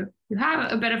sense. You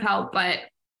have a bit of help, but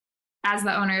as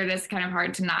the owner, it is kind of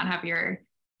hard to not have your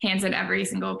hands in every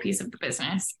single piece of the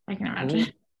business, I can imagine. Mm-hmm.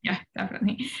 Yeah,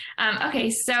 definitely. Okay,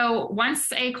 so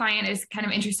once a client is kind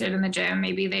of interested in the gym,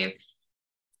 maybe they've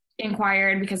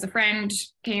inquired because a friend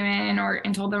came in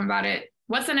and told them about it.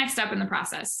 What's the next step in the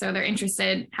process? So they're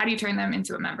interested. How do you turn them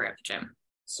into a member of the gym?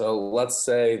 So let's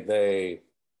say they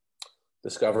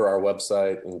discover our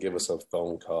website and give us a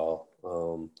phone call.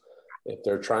 If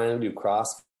they're trying to do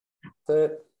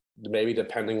CrossFit, maybe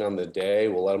depending on the day,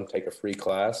 we'll let them take a free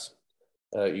class.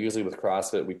 Usually with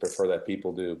CrossFit, we prefer that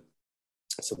people do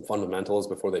some fundamentals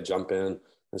before they jump in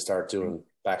and start doing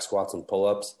back squats and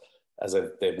pull-ups. As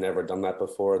if they've never done that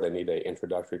before, they need an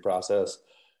introductory process.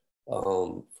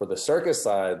 For the circus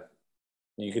side,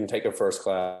 you can take a first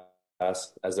class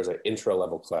as there's an intro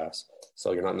level class.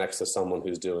 So you're not next to someone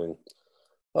who's doing,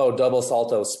 double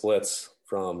salto splits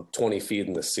from 20 feet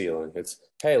in the ceiling. It's,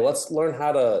 hey, let's learn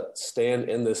how to stand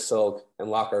in this silk and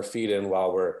lock our feet in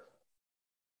while we're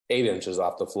 8 inches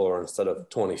off the floor instead of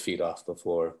 20 feet off the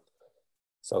floor.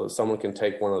 So someone can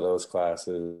take one of those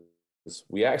classes.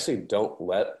 We actually don't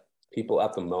let people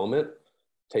at the moment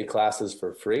take classes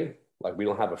for free. Like, we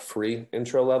don't have a free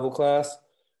intro level class.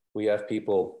 We have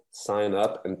people sign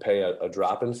up and pay a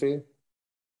drop-in fee.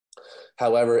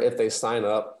 However, if they sign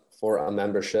up for a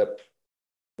membership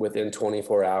within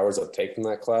 24 hours of taking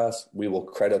that class, we will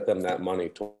credit them that money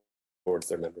towards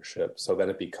their membership. So then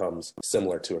it becomes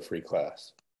similar to a free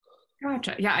class.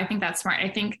 Gotcha. Yeah, I think that's smart. I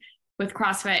think with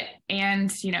CrossFit and,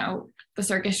 the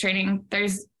circus training,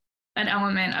 there's an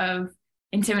element of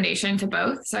intimidation to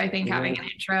both. So I think having an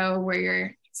intro where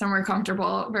you're somewhere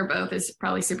comfortable for both is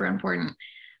probably super important.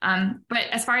 But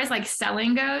as far as like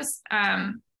selling goes,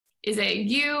 is it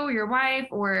you, your wife,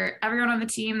 or everyone on the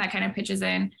team that kind of pitches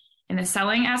in the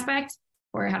selling aspect,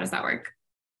 or how does that work?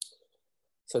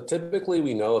 So typically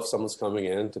we know if someone's coming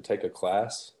in to take a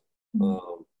class,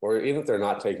 or even if they're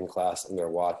not taking class and they're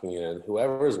walking in,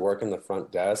 whoever is working the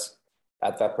front desk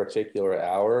at that particular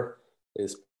hour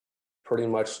is pretty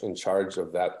much in charge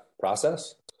of that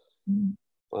process.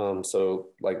 So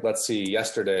like, let's see,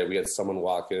 yesterday we had someone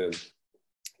walk in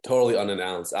totally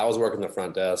unannounced. I was working the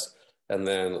front desk, and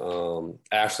then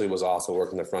Ashley was also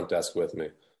working the front desk with me.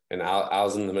 And I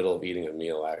was in the middle of eating a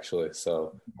meal, actually.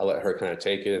 So I let her kind of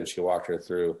take it, and she walked her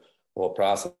through the whole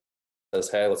process.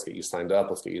 Hey, let's get you signed up.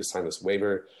 Let's get you to sign this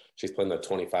waiver. She's putting the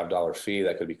 $25 fee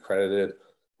that could be credited.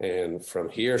 And from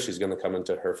here, she's going to come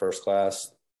into her first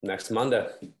class next Monday.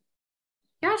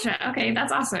 Gotcha. Okay,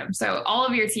 that's awesome. So all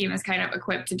of your team is kind of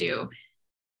equipped to do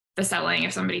the selling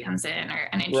if somebody comes in, or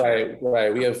an intro.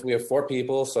 Right. We have 4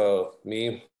 people. So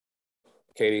me,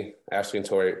 Katie, Ashley, and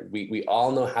Tori, we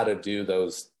all know how to do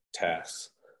those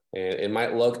tasks. And it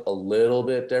might look a little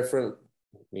bit different,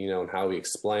 in how we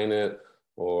explain it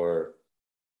or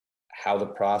how the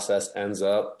process ends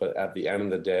up. But at the end of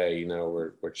the day,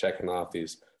 we're checking off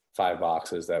these 5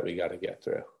 boxes that we got to get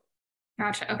through.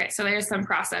 Gotcha. Okay. So there's some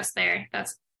process there.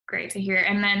 That's great to hear.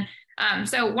 And then,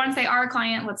 so once they are a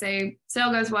client, let's say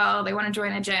sale goes well, they want to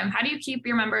join the gym. How do you keep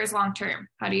your members long-term?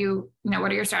 How do you,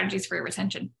 what are your strategies for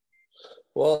retention?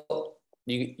 Well,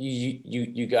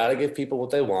 you got to give people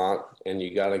what they want, and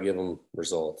you got to give them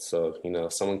results. So,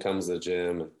 if someone comes to the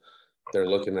gym and they're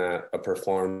looking at a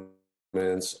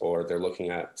performance, or they're looking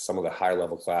at some of the high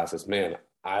level classes, man,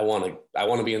 I want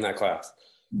to be in that class.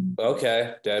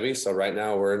 Okay, Debbie. So right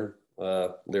now we're in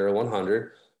Lyra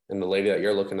 100, and the lady that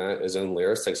you're looking at is in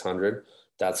Lyra 600.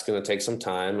 That's going to take some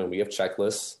time, and we have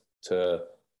checklists to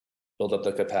build up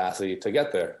the capacity to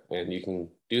get there. And you can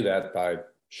do that by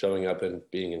showing up and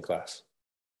being in class.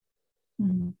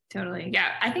 Totally.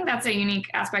 Yeah. I think that's a unique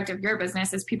aspect of your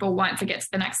business is people want to get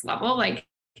to the next level. Like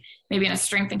maybe in a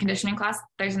strength and conditioning class,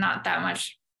 there's not that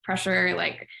much pressure,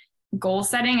 like goal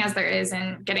setting as there is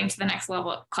in getting to the next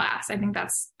level of class. I think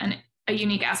that's a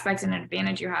unique aspect and an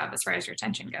advantage you have as far as your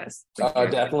retention goes.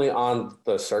 Definitely on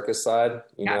the circus side,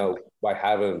 by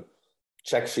having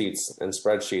check sheets and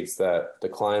spreadsheets that the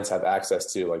clients have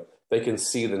access to, like they can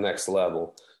see the next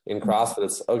level. In CrossFit,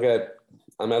 it's okay,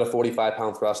 I'm at a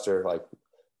 45-pound thruster. Like,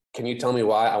 can you tell me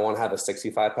why I want to have a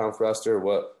 65-pound thruster?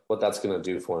 What that's going to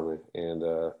do for me? And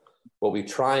what we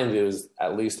try and do is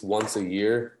at least once a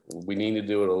year. We need to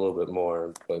do it a little bit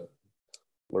more, but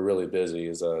we're really busy.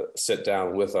 Is sit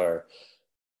down with our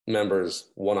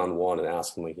members one-on-one and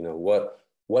ask them, like,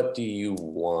 what do you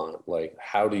want? Like,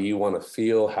 how do you want to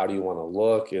feel? How do you want to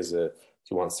look? Is it, do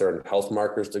you want certain health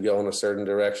markers to go in a certain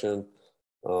direction?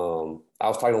 I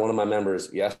was talking to one of my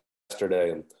members yesterday,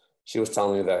 and she was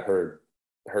telling me that her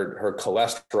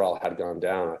cholesterol had gone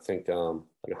down, I think,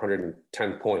 like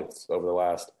 110 points over the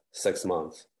last 6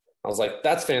 months. I was like,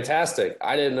 that's fantastic.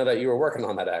 I didn't know that you were working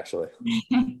on that, actually.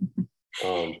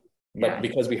 But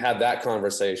because we had that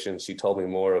conversation, she told me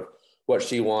more of what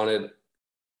she wanted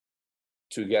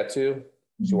to get to.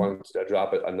 She wanted to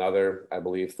drop it another, I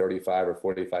believe, 35 or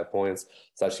 45 points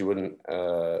so that she wouldn't,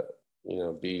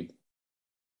 be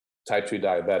type 2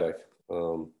 diabetic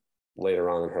later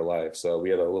on in her life. So we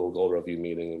had a little goal review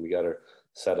meeting and we got her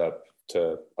set up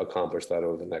to accomplish that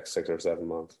over the next 6 or 7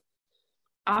 months.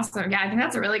 Awesome. Yeah, I think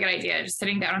that's a really good idea. Just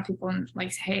sitting down with people and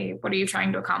like, hey, what are you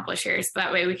trying to accomplish here? So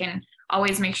that way we can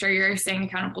always make sure you're staying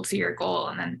accountable to your goal.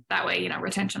 And then that way,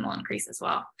 retention will increase as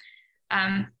well.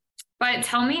 But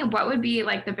tell me, what would be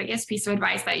like the biggest piece of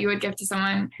advice that you would give to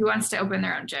someone who wants to open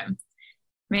their own gym?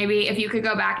 Maybe if you could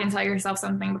go back and tell yourself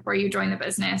something before you join the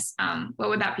business, what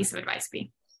would that piece of advice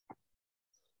be?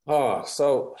 Oh,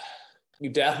 so you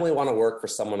definitely want to work for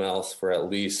someone else for at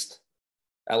least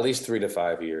 3 to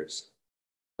 5 years.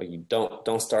 Like you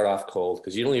don't start off cold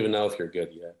because you don't even know if you're good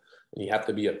yet. And you have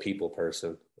to be a people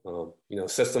person.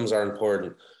 Systems are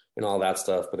important and all that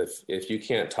stuff. But if you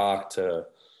can't talk to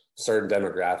certain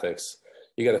demographics,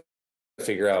 you got to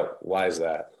figure out why is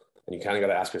that. And you kind of got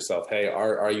to ask yourself, hey,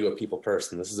 are you a people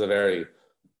person? This is a very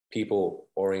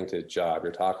people-oriented job.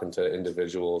 You're talking to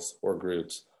individuals or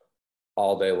groups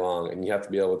all day long, and you have to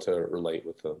be able to relate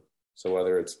with them. So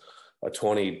whether it's a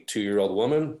 22-year-old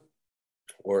woman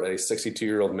or a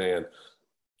 62-year-old man,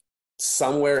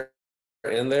 somewhere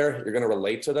in there, you're going to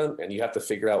relate to them, and you have to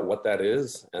figure out what that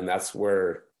is. And that's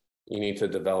where you need to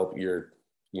develop your,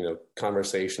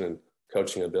 conversation and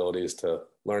coaching abilities to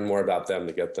learn more about them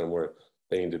to get them where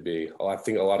they need to be. I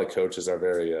think a lot of coaches are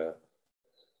very, I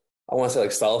want to say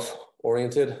like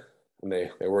self-oriented, and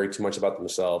they worry too much about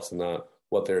themselves and not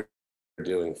what they're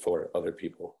doing for other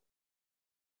people.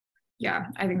 Yeah,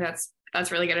 I think that's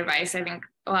really good advice. I think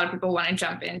a lot of people want to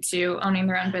jump into owning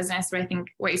their own business, but I think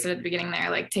what you said at the beginning there,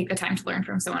 like take the time to learn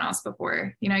from someone else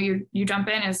before, you jump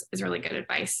in is really good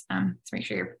advice to make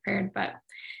sure you're prepared. But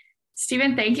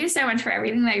Stephen, thank you so much for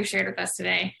everything that you've shared with us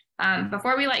today.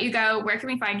 Before we let you go, where can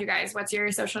we find you guys? What's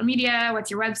your social media?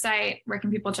 What's your website? Where can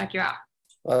people check you out?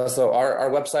 So our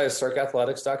website is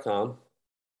circathletics.com.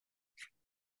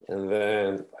 And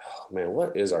then,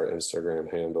 what is our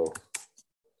Instagram handle?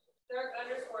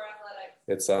 Circ_athletics.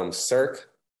 It's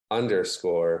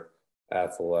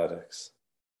Circ_athletics.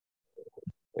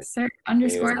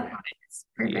 Circ_athletics.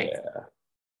 Perfect. Yeah.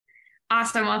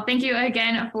 Awesome. Well, thank you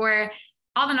again for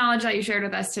all the knowledge that you shared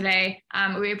with us today.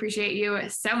 We appreciate you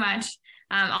so much.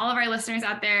 All of our listeners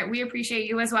out there, we appreciate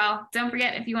you as well. Don't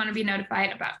forget, if you want to be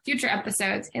notified about future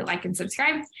episodes, hit like and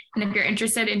subscribe. And if you're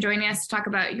interested in joining us to talk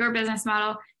about your business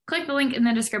model, click the link in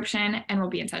the description and we'll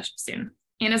be in touch soon.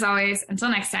 And as always, until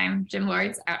next time, Gym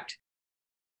Lords out.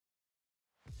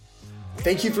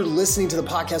 Thank you for listening to the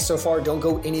podcast so far. Don't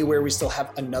go anywhere. We still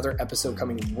have another episode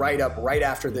coming right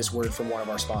after this word from one of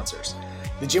our sponsors.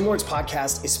 The Gym Lords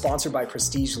podcast is sponsored by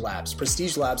Prestige Labs.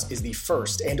 Prestige Labs is the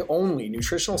first and only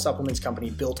nutritional supplements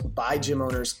company built by gym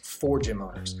owners for gym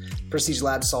owners. Prestige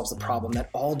Labs solves the problem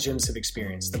that all gyms have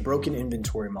experienced: the broken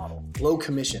inventory model, low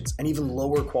commissions, and even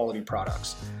lower quality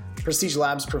products. Prestige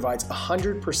Labs provides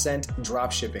 100%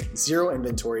 drop shipping, zero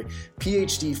inventory,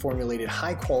 PhD formulated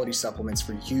high quality supplements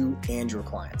for you and your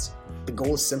clients. The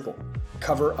goal is simple: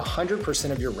 cover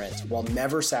 100% of your rent while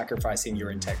never sacrificing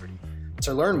your integrity.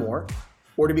 To learn more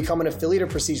or to become an affiliate of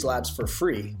Prestige Labs for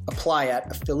free, apply at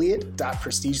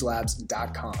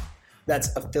affiliate.prestigelabs.com.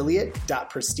 That's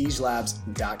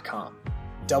affiliate.prestigelabs.com.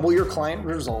 Double your client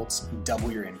results,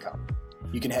 double your income.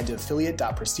 You can head to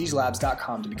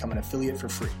affiliate.prestigelabs.com to become an affiliate for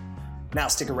free. Now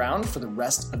stick around for the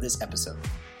rest of this episode.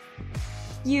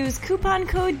 Use coupon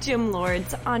code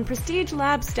GYMLORDS on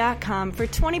prestigelabs.com for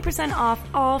 20% off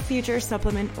all future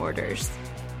supplement orders.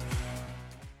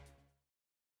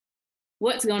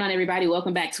 What's going on, everybody?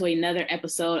 Welcome back to another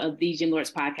episode of the Gym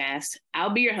Lords podcast. I'll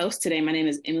be your host today. My name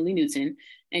is Emily Newton,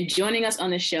 and joining us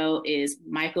on the show is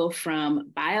Michael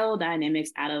from Biodynamics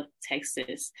out of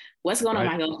Texas. What's going on,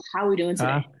 Michael? How are we doing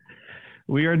today?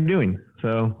 We are doing.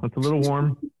 So it's a little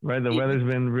warm, right? The weather's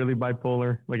been really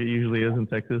bipolar like it usually is in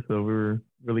Texas. So we were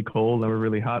really cold and we're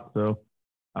really hot. So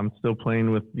I'm still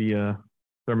playing with the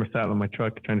thermostat on my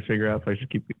truck, trying to figure out if I should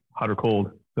keep it hot or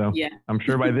cold. So yeah. I'm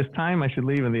sure by this time I should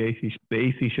leave and the AC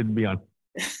should be on.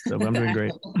 So I'm doing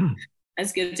great.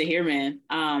 That's good to hear, man.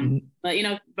 But,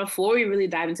 before we really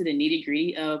dive into the nitty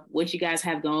gritty of what you guys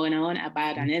have going on at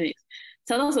Biodynamics,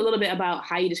 tell us a little bit about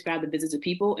how you describe the business to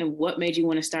people and what made you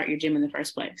want to start your gym in the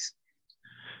first place.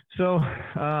 So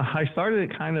I started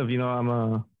it kind of,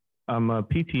 I'm a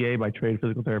PTA by trade,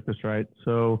 physical therapist, right?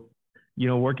 So,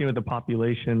 working with the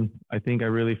population, I think I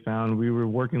really found we were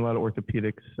working a lot of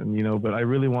orthopedics and, but I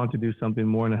really wanted to do something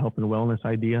more in a health and wellness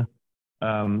idea.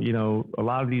 You know, a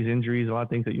lot of these injuries, a lot of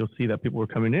things that you'll see that people were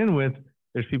coming in with,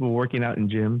 there's people working out in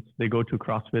gyms. They go to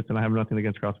CrossFits, and I have nothing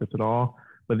against CrossFits at all.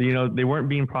 But, you know, they weren't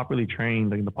being properly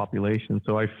trained in the population.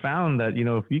 So I found that, you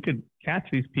know, if you could catch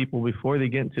these people before they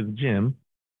get into the gym,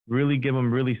 really give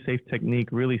them really safe technique,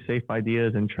 really safe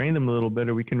ideas, and train them a little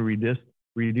better, we can reduce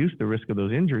the risk of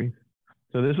those injuries.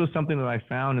 So this was something that I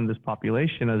found in this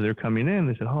population as they're coming in.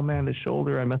 They said, oh, man, this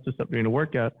shoulder, I messed this up during a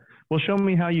workout. Well, show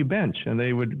me how you bench. And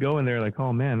they would go in there like,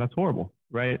 oh, man, that's horrible,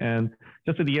 right? And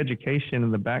just with the education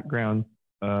and the background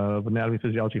of anatomy,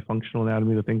 physiology, functional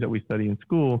anatomy, the things that we study in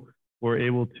school, we're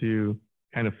able to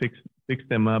kind of fix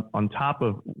them up on top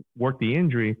of work the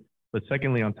injury. But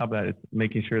secondly, on top of that, it's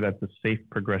making sure that's a safe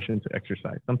progression to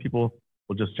exercise. Some people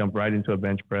will just jump right into a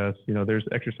bench press. You know, there's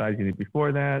exercise you need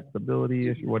before that, stability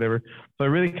issue, whatever. So it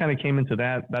really kind of came into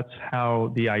that. That's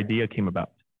how the idea came about.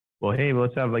 Well, hey,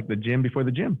 let's have like the gym before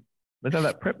the gym. Let's have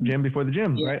that prep gym before the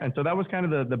gym, right? And so that was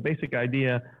kind of the basic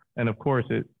idea. And of course,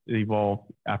 it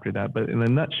evolved after that. But in a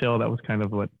nutshell, that was kind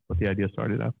of what the idea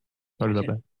started up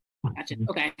at. Gotcha.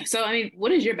 Okay. So, I mean,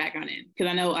 what is your background in? Because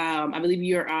I know, I believe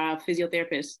you're a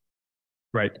physiotherapist.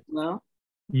 Right. Well.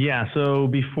 Yeah. So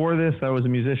before this, I was a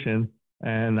musician,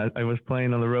 and I was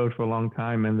playing on the road for a long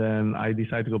time. And then I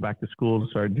decided to go back to school to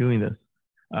start doing this.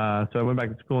 So I went back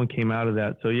to school and came out of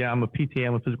that. So yeah, I'm a PTA,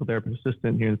 I'm a physical therapist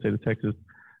assistant here in the state of Texas.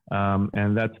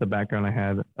 And that's the background I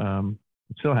had,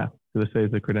 still have. To this day,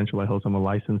 is the credential I hold. So I'm a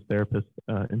licensed therapist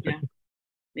in Texas.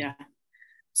 Yeah.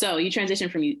 So you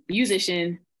transitioned from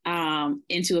musician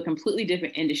into a completely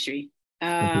different industry.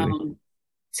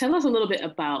 Tell us a little bit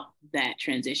about that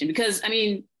transition, because I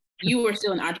mean, you were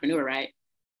still an entrepreneur, right?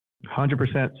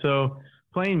 100%. So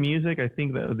playing music, I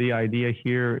think that the idea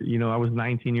here, you know, I was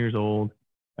 19 years old.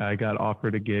 I got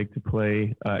offered a gig to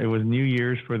play. It was New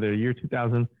Year's for the year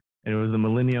 2000, and it was the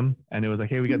millennium. And it was like,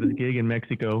 hey, we got this gig in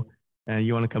Mexico, and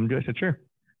you want to come do it? I said, sure.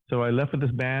 So I left with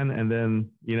this band, and then,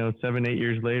 you know, 7-8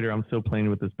 years later, I'm still playing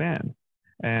with this band.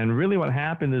 And really what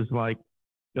happened is, like,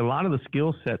 a lot of the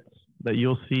skill sets that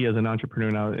you'll see as an entrepreneur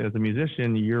now, as a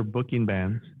musician, you're booking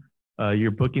bands,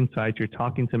 you're booking sites, you're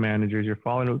talking to managers, you're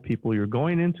following up with people, you're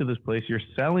going into this place, you're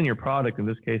selling your product. In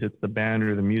this case, it's the band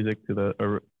or the music to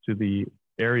the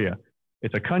area.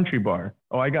 It's a country bar.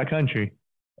 Oh, I got country.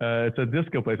 It's a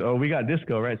disco place. Oh, we got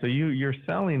disco, right? So you're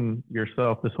selling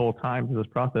yourself this whole time through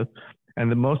this process.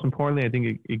 And the most importantly, I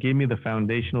think it gave me the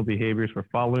foundational behaviors for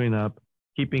following up,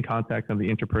 keeping contact on the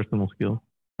interpersonal skills,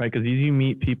 right? Because as you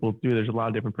meet people too, there's a lot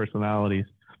of different personalities.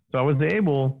 So I was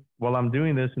able, while I'm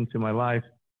doing this into my life,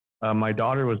 my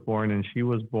daughter was born, and she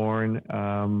was born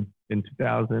in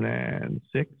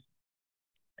 2006.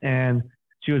 And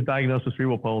she was diagnosed with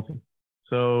cerebral palsy.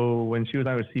 So when she was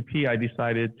diagnosed with CP, I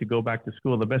decided to go back to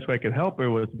school. The best way I could help her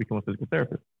was to become a physical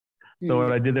therapist. So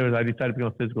what I did there was I decided to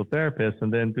become a physical therapist,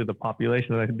 and then through the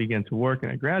population that I began to work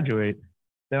and I graduate,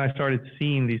 then I started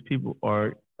seeing these people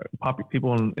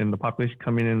people in the population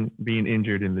coming in, being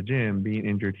injured in the gym, being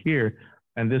injured here.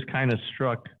 And this kind of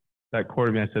struck that chord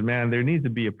of me. I said, man, there needs to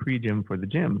be a pre-gym for the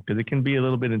gym, because it can be a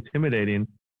little bit intimidating.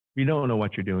 You don't know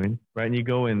what you're doing, right? And you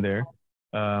go in there.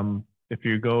 If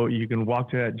you can walk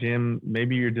to that gym,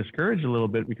 maybe you're discouraged a little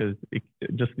bit because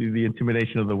just the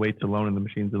intimidation of the weights alone and the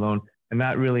machines alone, and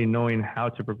not really knowing how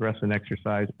to progress an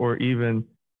exercise, or even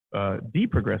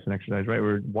deprogress an exercise, right?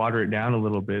 Or water it down a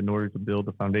little bit in order to build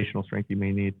the foundational strength you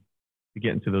may need to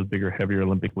get into those bigger, heavier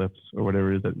Olympic lifts or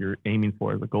whatever it is that you're aiming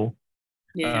for as a goal.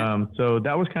 Yeah. So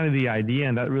that was kind of the idea,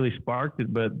 and that really sparked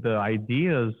it. But the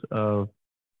ideas of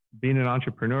being an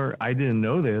entrepreneur, I didn't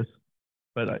know this,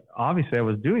 but obviously I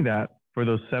was doing that for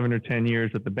those 7 or 10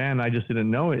 years with the band. I just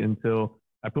didn't know it until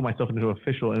I put myself into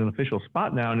an official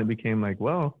spot now, and it became like,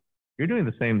 well, you're doing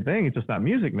the same thing. It's just not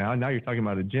music now. Now you're talking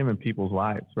about a gym and people's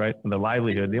lives, right? And the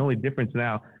livelihood. The only difference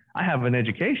now, I have an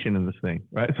education in this thing,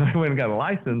 right? So I went and got a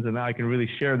license, and now I can really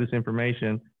share this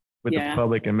information with the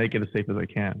public and make it as safe as I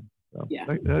can. So,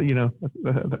 you know,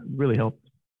 that really helped.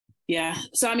 Yeah.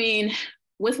 So, I mean,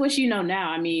 with what you know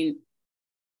now, I mean,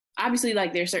 obviously,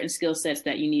 like, there's certain skill sets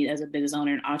that you need as a business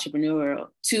owner and entrepreneur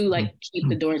to, like, keep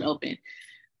the doors open.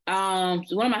 So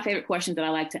one of my favorite questions that I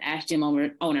like to ask gym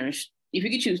owners, if you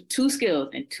could choose 2 skills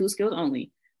and 2 skills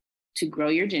only to grow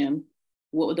your gym,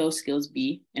 what would those skills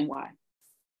be and why?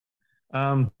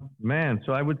 Man,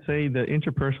 so I would say the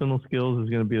interpersonal skills is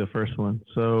going to be the first one.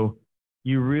 So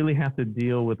you really have to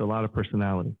deal with a lot of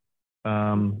personality.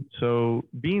 So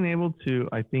being able to,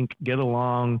 I think, get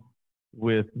along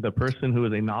with the person who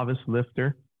is a novice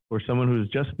lifter or someone who's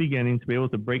just beginning, to be able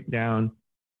to break down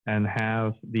and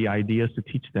have the ideas to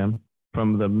teach them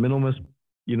from the minimalist,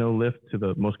 lift to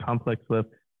the most complex lift,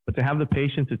 But to have the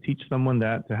patience to teach someone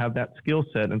that, to have that skill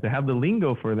set, and to have the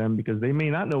lingo for them, because they may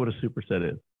not know what a superset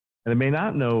is, and they may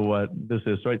not know what this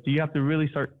is, right? So you have to really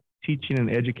start teaching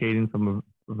and educating from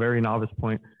a very novice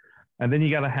point. And then you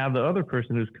got to have the other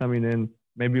person who's coming in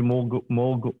maybe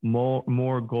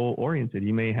more goal oriented.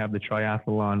 You may have the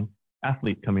triathlon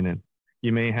athlete coming in.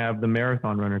 You may have the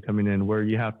marathon runner coming in, where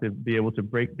you have to be able to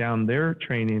break down their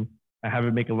training and have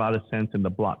it make a lot of sense in the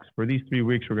blocks. For these 3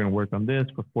 weeks, we're going to work on this.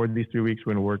 For these 3 weeks,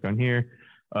 we're going to work on here.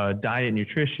 Diet,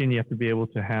 nutrition, you have to be able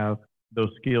to have those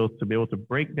skills to be able to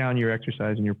break down your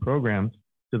exercise and your programs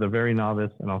to the very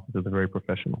novice and also to the very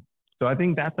professional. So I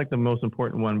think that's like the most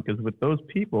important one, because with those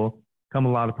people come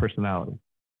a lot of personality.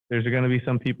 There's going to be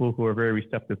some people who are very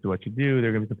receptive to what you do. There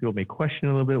are going to be some people who may question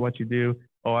a little bit what you do.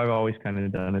 Oh, I've always kind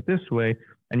of done it this way.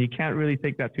 And you can't really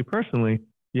take that too personally.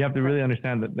 You have to really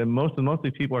understand that most of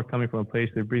these people are coming from a place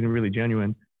they're being really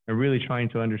genuine and really trying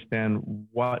to understand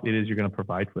what it is you're going to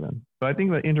provide for them. So I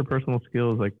think that interpersonal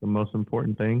skills is like the most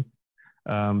important thing,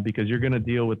 because you're going to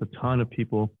deal with a ton of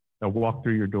people that walk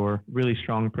through your door, really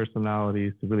strong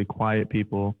personalities to really quiet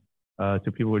people,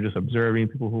 to people who are just observing,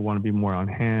 people who want to be more on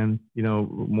hand,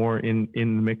 more in the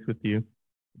mix with you.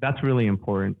 That's really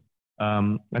important.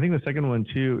 I think the second one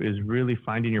too is really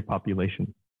finding your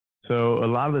population. So a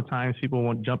lot of the times people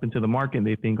won't jump into the market and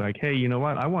they think like, hey, you know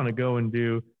what? I want to go and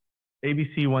do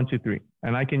ABC 1, 2, 3.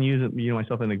 And I can use it,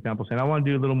 myself as an example, saying I want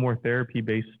to do a little more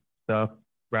therapy-based stuff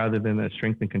rather than the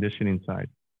strength and conditioning side.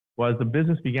 Well, as the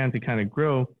business began to kind of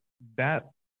grow,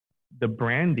 the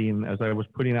branding, as I was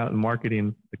putting out and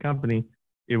marketing the company,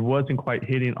 it wasn't quite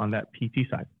hitting on that PT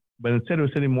side. But instead it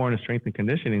was hitting more on the strength and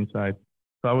conditioning side.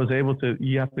 So I was able to,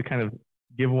 you have to kind of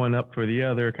give one up for the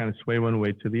other, kind of sway one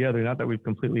way to the other. Not that we've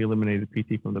completely eliminated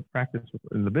PT from the practice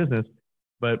in the business,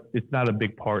 but it's not a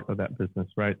big part of that business,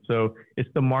 right? So it's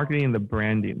the marketing and the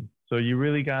branding. So you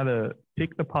really got to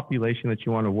pick the population that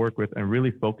you want to work with and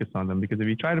really focus on them. Because if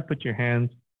you try to put your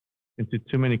hands into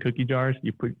too many cookie jars,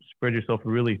 you spread yourself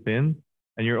really thin,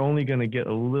 and you're only going to get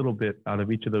a little bit out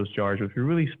of each of those jars. If you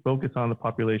really focus on the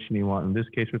population you want, in this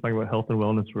case, we're talking about health and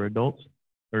wellness for adults,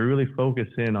 or really focus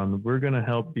in on, we're going to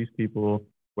help these people,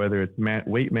 whether it's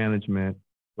weight management,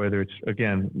 whether it's,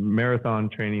 again, marathon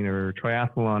training or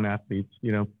triathlon athletes,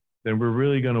 then we're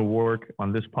really going to work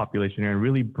on this population here and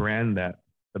really brand that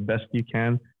the best you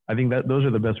can. I think that those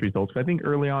are the best results. I think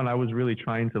early on, I was really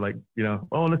trying to let's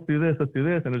do this.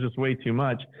 And it was just way too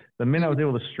much. The minute I was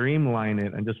able to streamline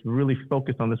it and just really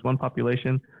focus on this one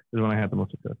population is when I had the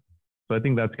most success. So I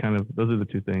think those are the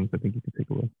two things I think you can take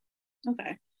away.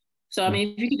 Okay. So,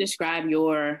 if you could describe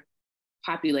your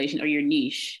population or your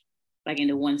niche, like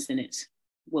into one sentence,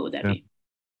 what would that be?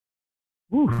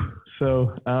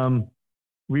 So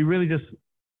we really just,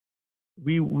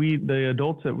 the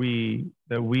adults that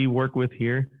we work with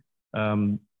here,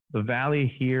 the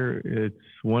Valley here, it's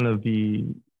one of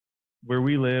where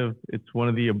we live, it's one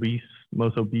of the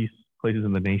most obese places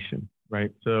in the nation,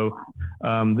 right? So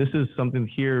this is something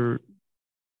here,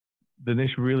 the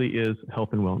niche really is health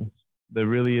and wellness. There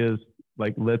really is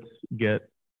let's get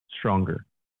stronger,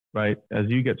 right? As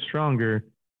you get stronger,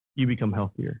 you become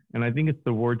healthier. And I think it's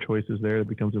the word choices there that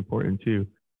becomes important too.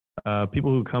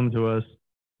 People who come to us,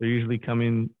 they're usually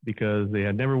coming because they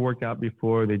had never worked out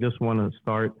before. They just want to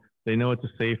start. They know it's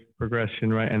a safe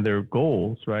progression, right? And their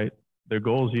goals, right? Their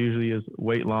goals usually is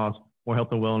weight loss, more health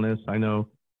and wellness. I know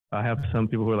I have some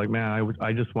people who are like, man,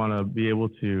 I just want to be able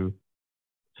to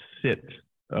sit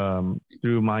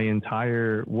through my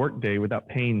entire workday without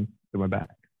pain through my back,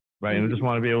 right? And I just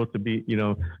want to be able to be,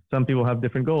 some people have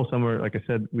different goals. Some are, like I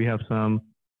said, we have some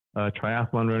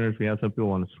triathlon runners. We have some people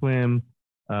want to swim.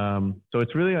 So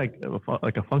it's really like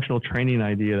a functional training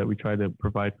idea that we try to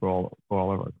provide for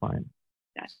all of our clients.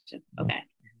 Gotcha. Okay.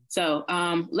 So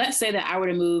let's say that I were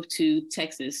to move to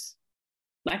Texas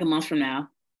like a month from now.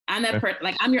 I'm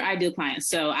I'm your ideal client.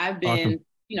 So I've been,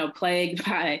 awesome. Plagued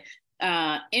by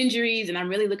injuries, and I'm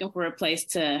really looking for a place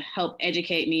to help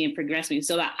educate me and progress me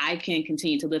so that I can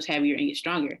continue to lift heavier and get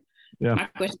stronger. Yeah. My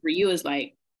question for you is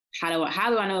how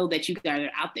do I know that you guys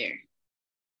are out there?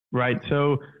 Right.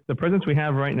 So the presence we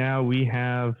have right now, we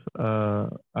have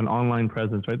an online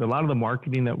presence, right? A lot of the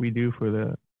marketing that we do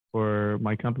for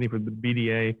my company, for the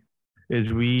BDA,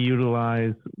 is we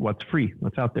utilize what's free,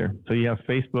 what's out there. So you have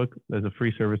Facebook, there's a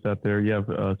free service out there. You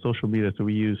have social media. So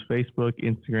we use Facebook,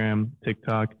 Instagram,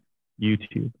 TikTok,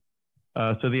 YouTube.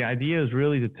 So the idea is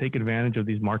really to take advantage of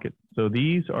these markets. So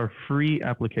these are free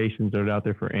applications that are out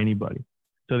there for anybody.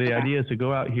 So the idea is to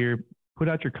go out here, put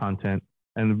out your content,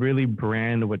 and really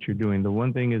brand what you're doing. The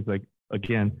one thing is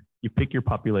again, you pick your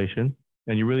population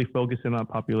and you really focus in on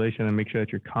population and make sure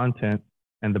that your content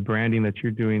and the branding that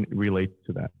you're doing relates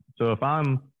to that. So if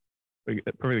a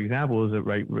perfect example is that,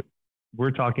 right,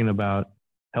 we're talking about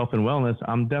health and wellness,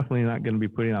 I'm definitely not going to be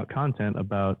putting out content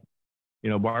about,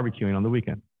 barbecuing on the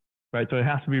weekend, right? So it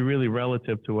has to be really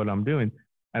relative to what I'm doing,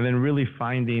 and then really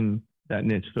finding that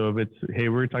niche. So if it's, hey,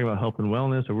 we're talking about health and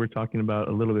wellness, or we're talking about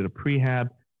a little bit of prehab,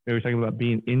 maybe we're talking about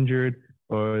being injured,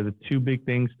 or the 2 big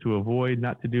things to avoid,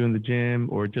 not to do in the gym,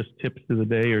 or just tips to the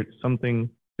day, or something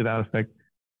to that effect.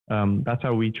 That's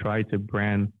how we try to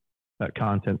brand that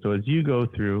content. So as you go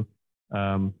through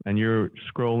and you're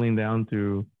scrolling down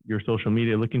through your social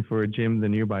media looking for a gym in the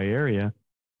nearby area,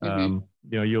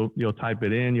 you'll type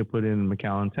it in, you'll put in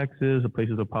McAllen, Texas, the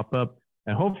places will pop up.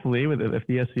 And hopefully, if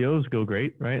the SEOs go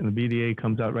great, right, and the BDA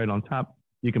comes out right on top,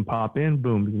 you can pop in,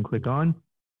 boom, you can click on,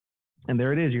 and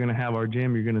there it is. You're going to have our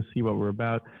gym. You're going to see what we're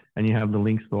about, and you have the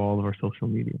links to all of our social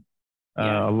media.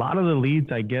 A lot of the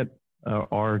leads I get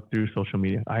are through social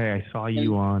media. I saw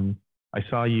you on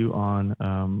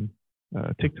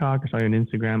TikTok. I saw you on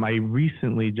Instagram. I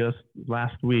recently, just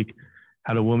last week,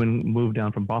 had a woman move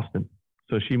down from Boston.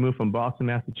 So she moved from Boston,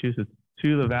 Massachusetts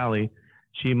to the Valley.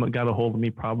 She got a hold of me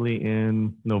probably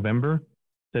in November,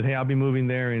 said, hey, I'll be moving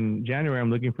there in January. I'm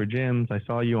looking for gyms. I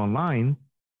saw you online,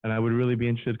 and I would really be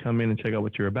interested to come in and check out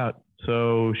what you're about.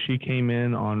 So she came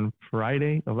in on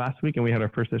Friday of last week, and we had our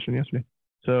first session yesterday.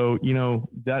 So,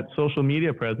 that social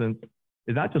media presence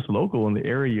is not just local in the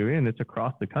area you're in, it's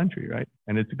across the country, right?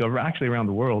 And it's actually around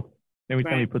the world. Every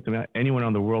time you put them out, anyone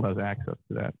on the world has access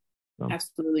to that. So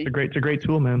Absolutely. It's a great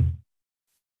tool, man.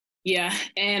 Yeah.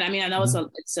 And I mean, I know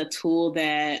it's a tool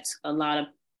that a lot of,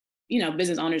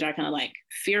 business owners are kind of like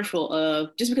fearful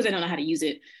of just because they don't know how to use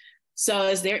it. So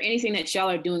is there anything that y'all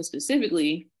are doing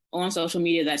specifically on social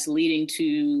media that's leading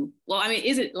to,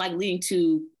 is it like leading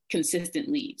to consistent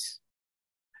leads?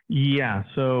 Yeah.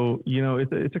 So,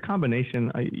 it's a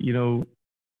combination.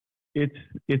 It's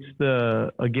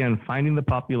finding the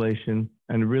population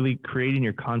and really creating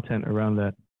your content around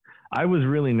that. I was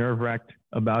really nerve-wracked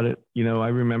about it. I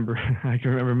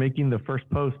can remember making the first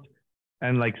post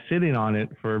and like sitting on it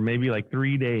for maybe like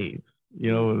 3 days,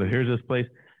 here's this place.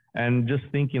 And just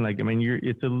thinking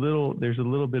there's a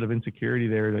little bit of insecurity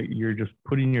there that you're just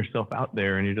putting yourself out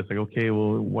there, and you're just like, okay,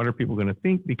 well, what are people going to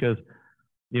think? Because,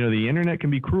 the internet can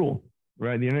be cruel,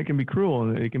 right? The internet can be cruel,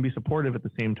 and it can be supportive at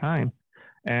the same time.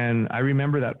 And I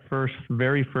remember that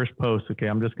very first post. Okay,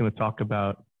 I'm just going to talk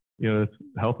about,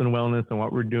 health and wellness and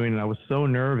what we're doing. And I was so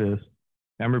nervous.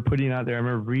 I remember putting it out there. I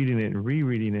remember reading it and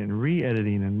rereading it and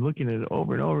re-editing and looking at it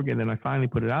over and over again. Then I finally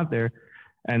put it out there.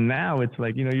 And now it's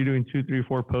like, you're doing 2, 3,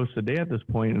 4 posts a day at this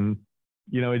point, and,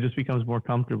 it just becomes more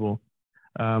comfortable.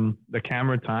 The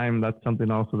camera time, that's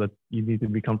something also that you need to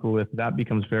be comfortable with. That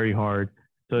becomes very hard.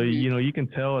 So, you can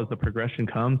tell as the progression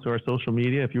comes to our social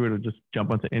media, if you were to just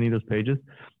jump onto any of those pages,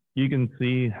 you can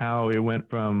see how it went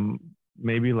from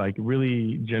maybe like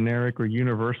really generic or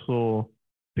universal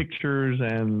pictures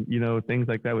and, things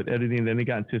like that with editing. Then it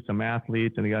got into some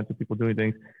athletes, and it got into people doing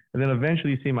things. And then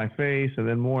eventually you see my face, and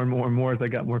then more and more and more as I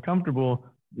got more comfortable,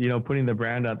 putting the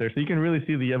brand out there. So you can really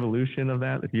see the evolution of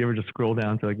that. If you ever just scroll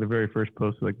down to like the very first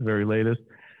post, like the very latest,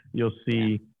 you'll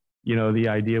see, the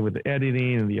idea with the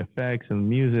editing and the effects and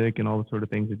music and all the sort of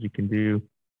things that you can do.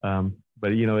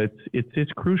 But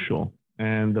it's crucial.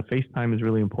 And the FaceTime is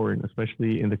really important,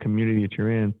 especially in the community that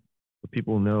you're in, so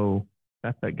people know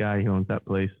that's that guy who owns that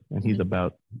place, and he's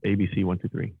about ABC 1, 2,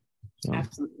 3. So,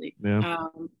 absolutely. Yeah.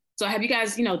 So have you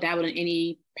guys, dabbled in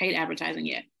any paid advertising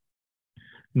yet?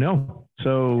 No.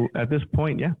 So at this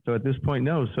point,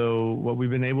 no. So what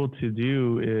we've been able to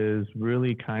do is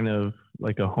really kind of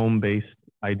like a home-based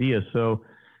idea. So,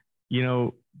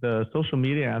 the social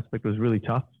media aspect was really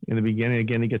tough in the beginning.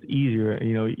 Again, it gets easier.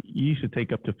 It used to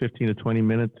take up to 15 to 20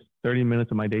 minutes, 30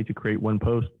 minutes of my day to create one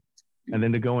post, and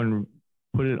then to go and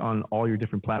put it on all your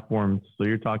different platforms. So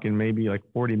you're talking maybe like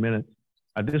 40 minutes.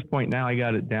 At this point now, I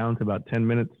got it down to about 10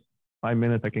 minutes, 5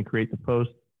 minutes. I can create the post,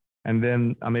 and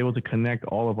then I'm able to connect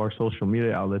all of our social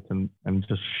media outlets and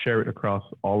just share it across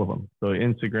all of them. So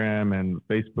Instagram and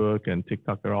Facebook and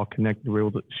TikTok, they're all connected. We're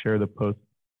able to share the post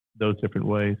those different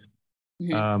ways.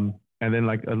 And then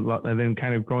and then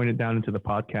kind of growing it down into the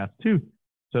podcast too.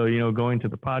 So, going to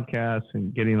the podcast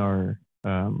and getting our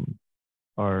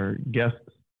guests,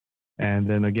 and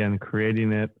then again,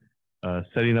 creating it,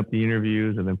 setting up the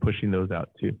interviews, and then pushing those out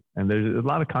too. And there's a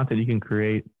lot of content you can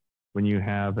create when you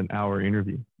have an hour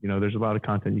interview. There's a lot of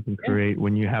content you can create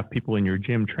when you have people in your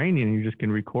gym training, and you just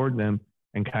can record them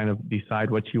and kind of decide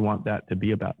what you want that to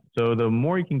be about. So the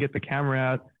more you can get the camera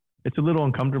out, it's a little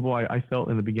uncomfortable. I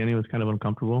felt in the beginning it was kind of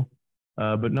uncomfortable,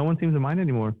 but no one seems to mind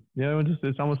anymore.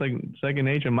 It's almost like second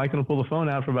nature. Mike's going to pull the phone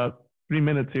out for about 3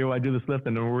 minutes here while I do this lift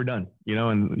and then we're done,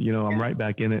 and, I'm right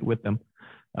back in it with them.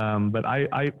 But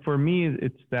for me,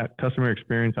 it's that customer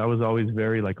experience. I was always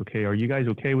very like, okay, are you guys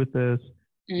okay with this?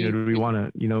 Do we want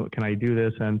to, can I do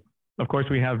this? And of course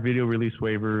we have video release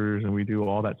waivers and we do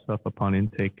all that stuff upon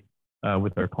intake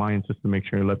with our clients just to make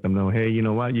sure to let them know, hey, you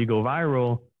know what, you go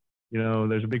viral,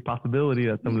 there's a big possibility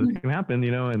that some of this can happen,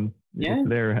 and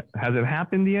there. Has it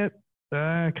happened yet?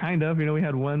 Kind of, we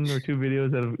had 1 or 2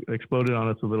 videos that have exploded on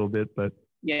us a little bit, but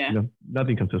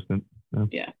nothing consistent.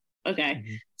 Yeah. Okay.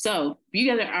 So you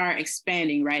guys are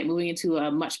expanding, right? Moving into a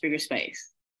much bigger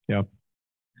space. Yeah.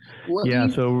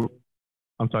 So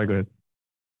I'm sorry, go ahead.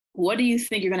 What do you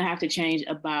think you're going to have to change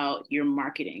about your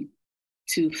marketing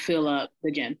to fill up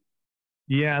the gym?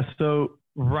 Yeah. So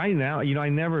right now, I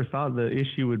never thought the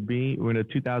issue would be, we're in a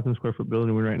 2,000 square foot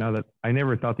building right now, that I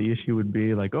never thought the issue would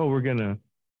be like, oh, we're going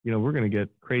to get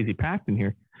crazy packed in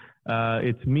here.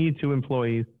 It's me, 2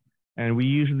 employees, and we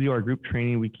usually do our group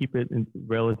training. We keep it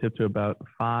relative to about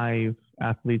 5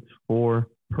 athletes, 4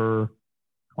 per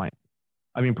client.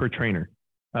 Per trainer.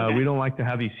 Okay. We don't like to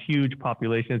have these huge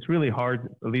populations. It's really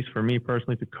hard, at least for me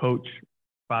personally, to coach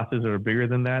classes that are bigger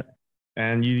than that.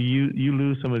 And you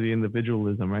lose some of the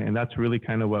individualism, right? And that's really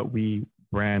kind of what we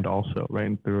brand also, right?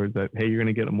 In other words, that, hey, you're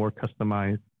going to get a more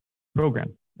customized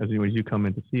program as you come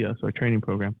in to see us, our training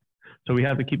program. So we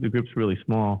have to keep the groups really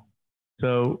small.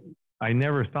 So I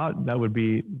never thought that would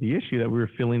be the issue, that we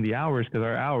were filling the hours, because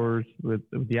our hours with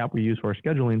the app we use for our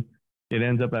scheduling, it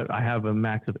ends up at, I have a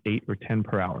max of 8 or 10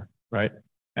 per hour, right?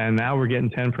 And now we're getting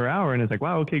 10 per hour, and it's like,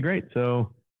 wow, okay, great.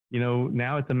 So,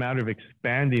 now it's a matter of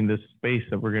expanding the space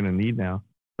that we're going to need now.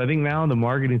 So I think now on the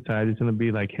marketing side, it's going to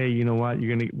be like, hey, you know what?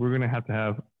 We're going to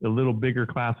have a little bigger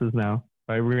classes now,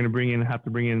 right? We're going to have to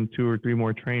bring in 2 or 3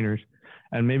 more trainers,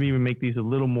 and maybe even make these a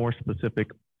little more specific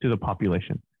to the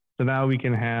population. So now we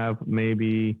can have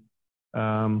maybe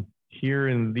here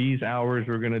in these hours,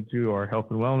 we're going to do our health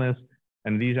and wellness.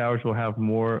 And these hours will have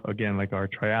more, again, like our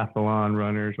triathlon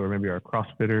runners, or maybe our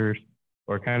CrossFitters,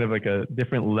 or kind of like a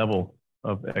different level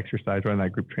of exercise right in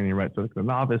that group training, right? So like the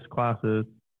novice classes,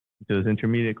 to this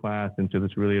intermediate class, into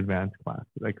this really advanced class,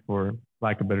 like, for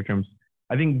lack of better terms.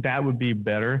 I think that would be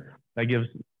better. That gives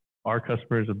our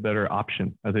customers a better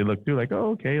option as they look through, like,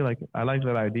 oh, okay, like, I like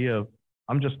that idea of,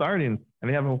 I'm just starting and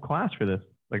they have a whole class for this.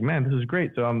 Like, man, this is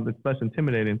great. So it's less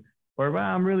intimidating. Or, well,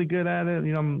 I'm really good at it.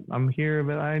 I'm here,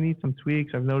 but I need some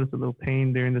tweaks. I've noticed a little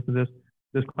pain during this and this.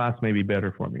 This class may be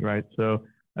better for me, right? So,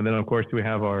 and then of course we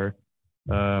have our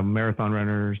marathon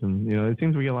runners, and it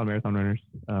seems we get a lot of marathon runners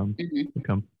who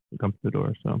come to the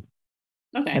door. So,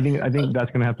 okay, I think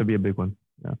that's going to have to be a big one.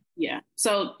 Yeah. Yeah.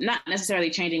 So not necessarily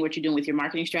changing what you're doing with your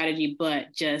marketing strategy,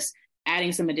 but just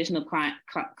adding some additional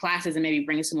classes and maybe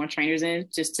bringing some more trainers in,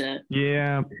 just to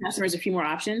give customers a few more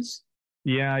options.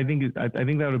 Yeah, I think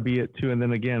that would be it too. And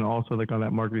then again, also like on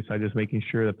that marketing side, just making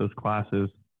sure that those classes,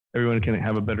 everyone can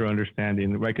have a better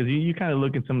understanding, right? Because you kind of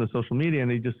look at some of the social media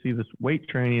and they just see this weight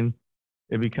training.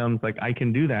 It becomes like, I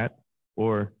can do that,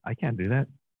 or I can't do that.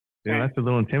 That's a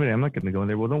little intimidating. I'm not going to go in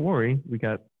there. Well, don't worry.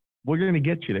 We're going to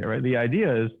get you there, right? The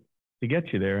idea is to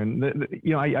get you there. And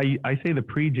I say the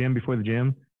pre-gym before the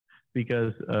gym,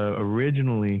 because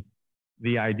originally,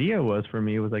 the idea was, for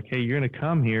me, it was like, hey, you're going to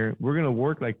come here. We're going to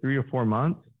work like 3 or 4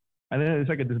 months. And then it's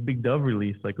like this big dove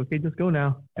release. Like, okay, just go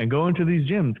now and go into these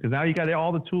gyms. Because now you got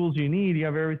all the tools you need. You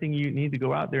have everything you need to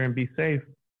go out there and be safe.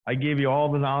 I gave you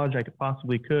all the knowledge I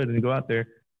possibly could, and go out there.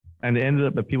 And it ended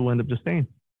up that people end up just staying.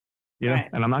 Right.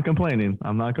 And I'm not complaining.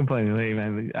 Hey,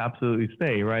 man, absolutely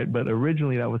stay, right? But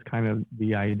originally that was kind of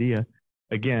the idea.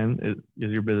 Again, as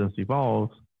your business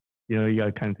evolves, you got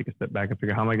to kind of take a step back and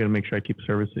figure, how am I going to make sure I keep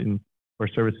servicing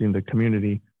the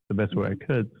community the best way I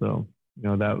could. So,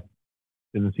 that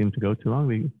didn't seem to go too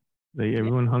long.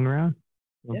 Everyone hung around.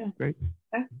 So, great.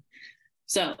 Okay.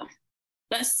 So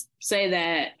let's say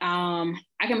that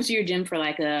I come to your gym for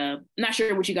like I'm not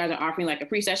sure what you guys are offering, like a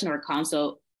pre-session or a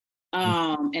consult,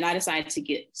 and I decide to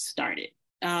get started.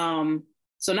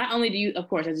 So not only do you, of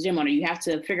course, as a gym owner, you have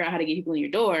to figure out how to get people in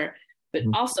your door, but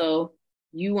also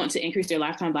you want to increase their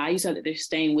lifetime value so that they're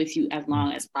staying with you as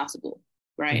long as possible,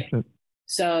 right?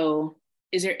 So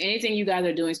is there anything you guys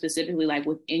are doing specifically, like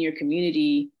within your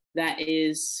community, that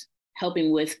is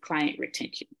helping with client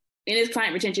retention? And is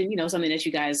client retention, something that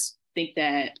you guys think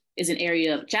that is an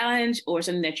area of challenge, or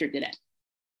something that you're good at?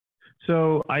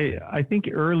 So I think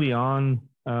early on,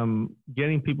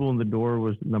 getting people in the door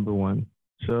was number one.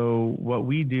 So what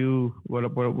we do,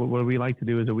 what we like to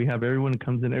do is that we have everyone who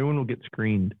comes in, everyone will get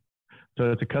screened.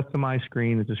 So it's a customized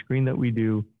screen. It's a screen that we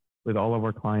do with all of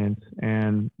our clients,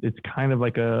 and it's kind of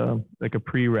like a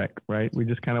prereq, right? We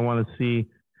just kind of want to see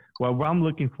what I'm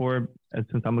looking for,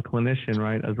 since I'm a clinician,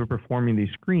 right, as we're performing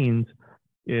these screens,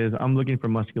 is I'm looking for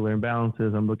muscular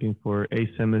imbalances. I'm looking for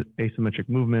asymmetric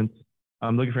movements.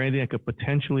 I'm looking for anything that could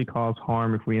potentially cause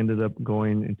harm if we ended up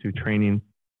going into training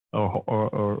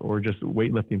or just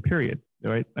weightlifting, period,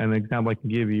 right? And an example I can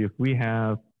give you, if we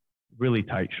have really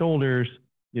tight shoulders,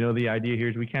 the idea here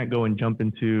is we can't go and jump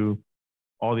into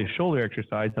all these shoulder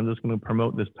exercises. I'm just going to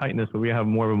promote this tightness, but we have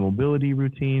more of a mobility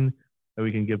routine that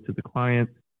we can give to the client.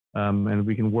 And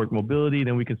we can work mobility,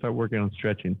 then we can start working on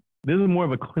stretching. This is more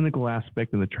of a clinical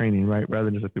aspect in the training, right? Rather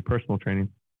than just like the personal training.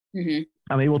 Mm-hmm.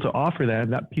 I'm able to offer that.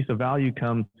 That piece of value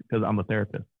comes because I'm a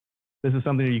therapist. This is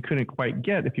something that you couldn't quite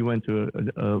get if you went to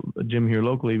a gym here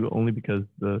locally, only because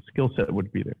the skill set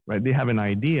would be there, right? They have an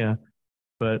idea,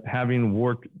 but having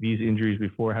worked these injuries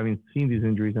before, having seen these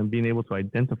injuries and being able to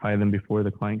identify them before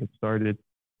the client gets started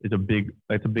is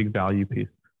that's a big value piece.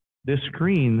 This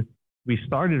screen, we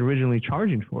started originally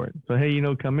charging for it. So, hey,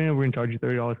 come in, we're going to charge you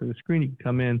 $30 for the screen. You can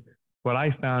come in. What I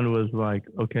found was like,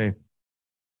 okay,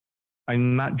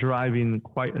 I'm not driving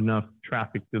quite enough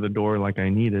traffic through the door like I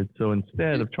needed. So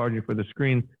instead of charging for the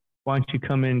screen, why don't you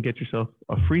come in and get yourself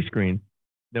a free screen?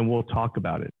 Then we'll talk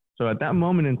about it. So at that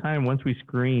moment in time, once we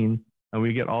screen and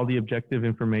we get all the objective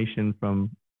information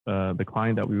from the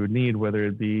client that we would need, whether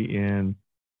it be in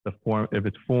the form, if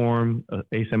it's form,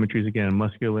 asymmetries, again,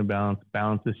 muscular imbalance,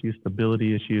 balance issues,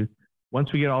 stability issues.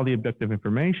 Once we get all the objective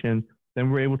information, then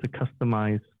we're able to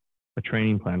customize a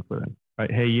training plan for them,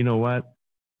 right? Hey, you know what?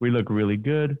 We look really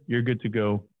good. You're good to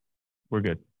go. We're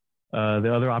good.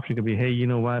 The other option could be, hey, you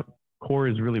know what? Core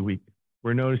is really weak.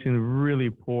 We're noticing really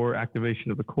poor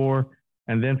activation of the core.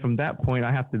 And then from that point,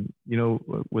 I have to,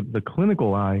 with the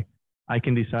clinical eye, I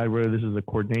can decide whether this is a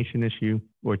coordination issue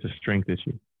or it's a strength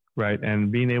issue. Right.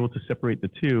 And being able to separate the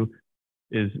two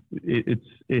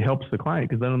it helps the client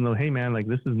because let them know, hey, man, like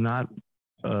this is not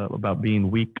about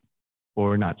being weak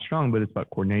or not strong, but it's about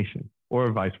coordination or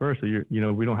vice versa.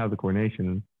 We don't have the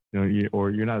coordination,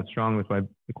 or you're not as strong. That's why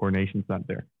the coordination's not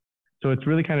there. So it's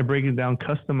really kind of breaking down,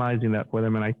 customizing that for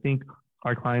them. And I think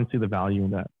our clients see the value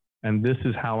in that. And this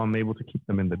is how I'm able to keep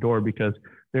them in the door because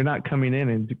they're not coming in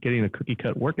and getting a cookie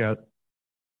cut workout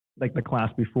like the class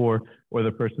before or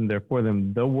the person there for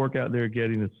them. The workout they're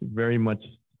getting is very much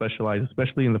specialized,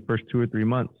 especially in the first 2 or 3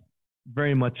 months,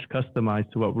 very much customized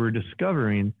to what we're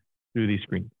discovering through these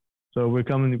screens. So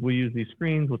we'll use these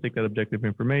screens, we'll take that objective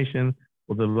information,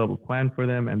 we'll develop a plan for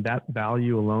them, and that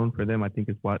value alone for them, I think,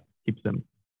 is what keeps them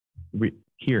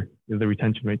here, is the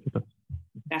retention rate with us.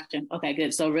 Gotcha. Okay,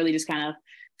 good. So really just kind of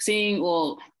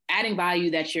adding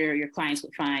value that your clients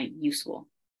would find useful.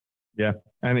 Yeah.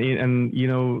 And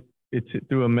it's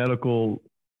through a medical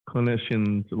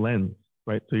clinician's lens,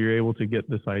 right? So you're able to get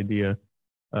this idea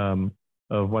of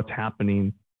what's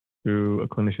happening through a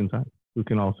clinician's eye who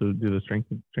can also do the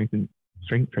strength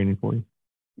training for you.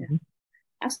 Yeah,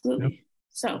 absolutely. Yep.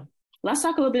 So let's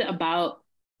talk a little bit about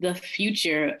the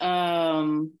future.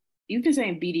 You've been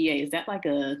saying BDA. Is that like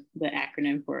the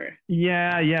acronym for?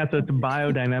 Yeah. So it's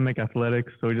biodynamic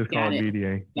athletics. So we just call it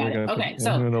BDA. Got it. Okay.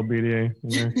 So little BDA.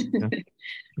 Yeah.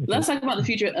 Let's talk about the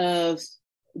future of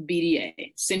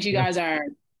BDA. Since you guys are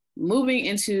moving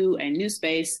into a new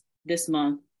space this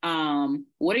month,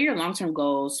 what are your long-term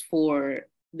goals for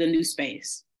the new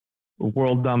space?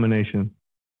 World domination.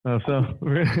 No,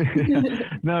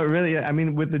 really. I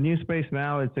mean, with the new space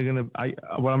now,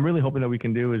 what I'm really hoping that we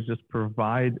can do is just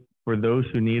provide for those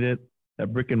who need it,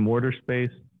 that brick and mortar space,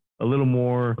 be a little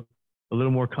more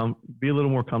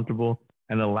comfortable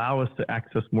and allow us to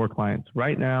access more clients.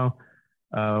 Right now,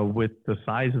 with the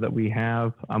size that we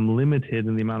have, I'm limited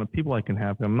in the amount of people I can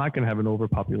have. I'm not going to have an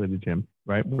overpopulated gym,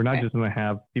 right? We're not just going to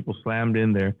have people slammed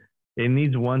in there. It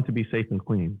needs one to be safe and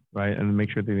clean, right? And make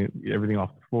sure they get everything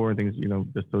off the floor and things,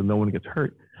 just so no one gets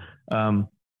hurt.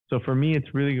 So for me,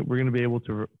 it's really, we're going to be able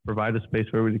to provide a space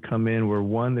for everybody to come in where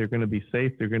one, they're going to be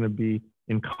safe. They're going to be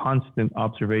in constant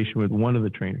observation with one of the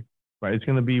trainers, right? It's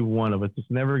going to be one of us. It's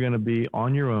never going to be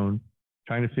on your own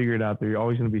trying to figure it out. You're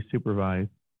always going to be supervised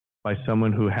by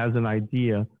someone who has an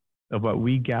idea of what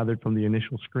we gathered from the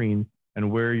initial screen and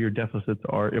where your deficits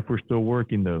are, if we're still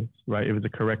working those, right? If it's a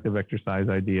corrective exercise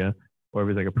idea, or if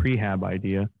it's like a prehab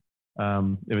idea,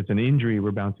 if it's an injury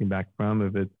we're bouncing back from,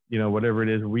 if it's, whatever it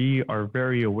is, we are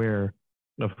very aware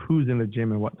of who's in the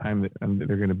gym and what time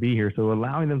they're going to be here. So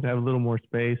allowing them to have a little more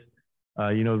space.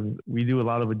 We do a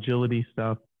lot of agility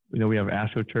stuff. We have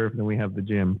AstroTurf and then we have the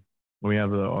gym. We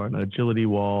have an agility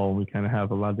wall. We kind of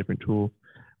have a lot of different tools.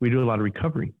 We do a lot of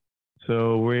recovery.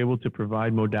 So we're able to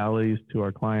provide modalities to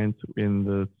our clients in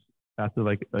the facet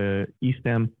like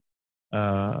E-stem.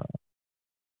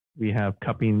 We have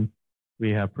cupping. We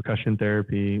have percussion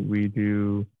therapy. We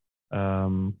do,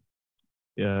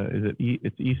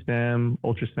 it's E-stem,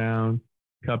 ultrasound,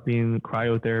 cupping,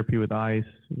 cryotherapy with ice.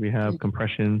 We have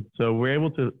compression. So we're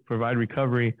able to provide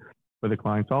recovery for the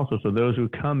clients also. So those who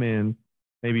come in,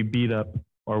 maybe beat up,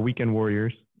 or weekend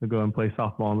warriors who go and play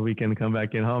softball on the weekend and come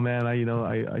back in, oh man, I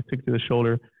took to the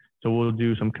shoulder. So we'll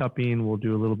do some cupping. We'll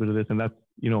do a little bit of this. And that's,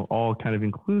 all kind of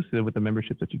inclusive with the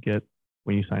memberships that you get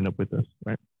when you sign up with us,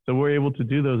 right? So we're able to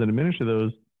do those and administer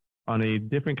those on a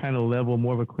different kind of level,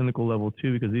 more of a clinical level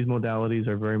too, because these modalities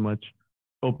are very much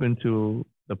open to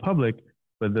the public,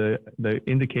 but the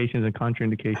indications and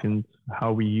contraindications,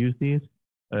 how we use these,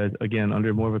 again,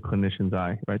 under more of a clinician's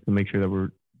eye, right? To make sure that we're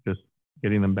just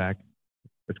getting them back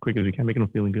as quick as we can, making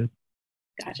them feeling good.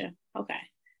 Gotcha. Okay.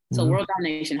 So world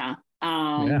domination, huh?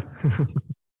 Yeah.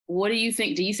 What do you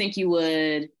think? Do you think you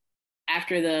would,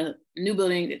 after the new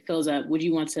building that fills up, would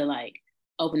you want to like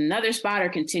open another spot or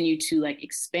continue to like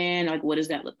expand? Like, what does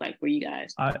that look like for you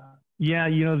guys? Yeah,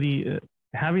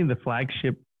 having the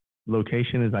flagship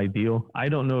location is ideal. I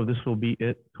don't know if this will be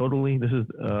it totally. This is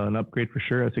an upgrade for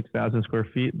sure at 6,000 square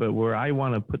feet, but where I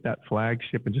want to put that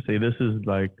flagship and just say, this is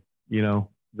like,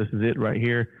 this is it right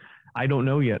here. I don't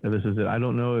know yet if this is it. I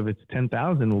don't know if it's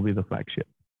 10,000 will be the flagship,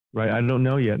 right? I don't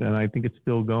know yet. And I think it's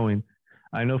still going.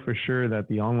 I know for sure that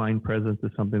the online presence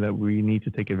is something that we need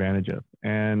to take advantage of.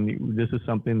 And this is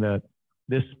something that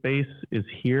this space is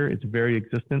here. It's very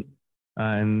existent.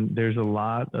 And there's a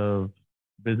lot of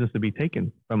business to be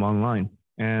taken from online.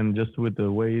 And just with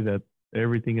the way that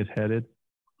everything is headed,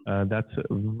 that's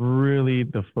really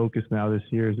the focus now this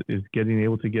year is getting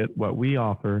able to get what we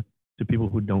offer to people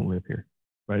who don't live here,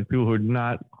 right? People who are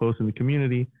not close in the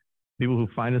community, people who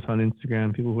find us on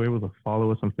Instagram, people who are able to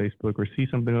follow us on Facebook or see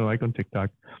something they like on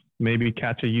TikTok, maybe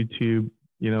catch a YouTube,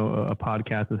 a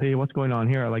podcast and say, hey, what's going on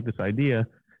here? I like this idea.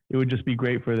 It would just be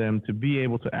great for them to be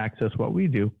able to access what we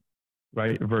do,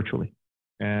 right, virtually.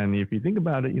 And if you think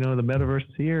about it, the metaverse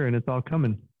is here and it's all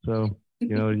coming. So,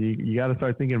 you got to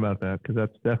start thinking about that, because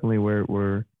that's definitely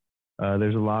where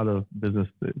there's a lot of business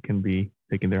that can be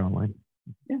taken there online.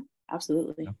 Yeah,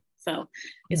 absolutely. Yeah. So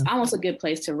it's almost a good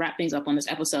place to wrap things up on this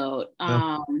episode.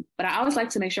 But I always like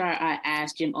to make sure I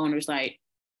ask gym owners, like,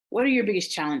 what are your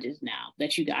biggest challenges now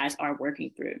that you guys are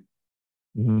working through?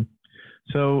 Mm-hmm.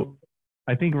 So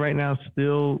I think right now,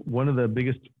 still one of the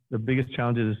biggest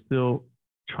challenges is still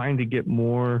trying to get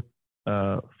more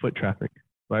foot traffic,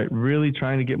 right? Really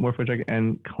trying to get more foot traffic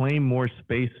and claim more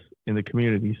space in the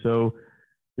community. So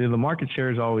the market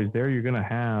share is always there. You're going to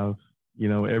have,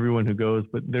 everyone who goes,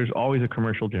 but there's always a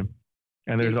commercial gym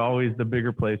and there's always the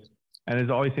bigger place. And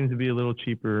it always seems to be a little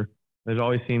cheaper. There's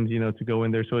always seems, to go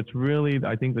in there. So it's really,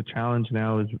 I think the challenge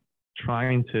now is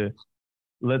trying to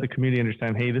let the community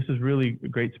understand, hey, this is really a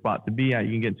great spot to be at.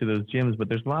 You can get to those gyms, but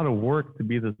there's a lot of work to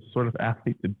be the sort of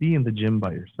athlete to be in the gym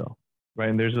by yourself, right?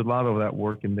 And there's a lot of that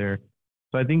work in there.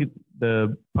 So I think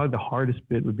probably the hardest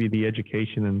bit would be the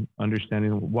education and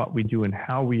understanding what we do and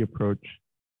how we approach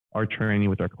our training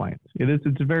with our clients.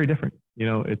 It's very different.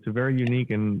 It's very unique,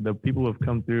 and the people who have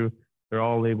come through, they're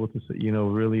all able to,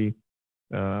 really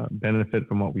benefit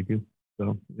from what we do.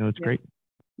 So, it's great.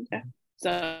 Okay.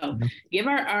 So give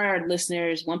our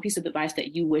listeners one piece of advice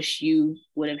that you wish you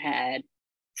would have had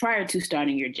prior to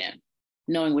starting your gym,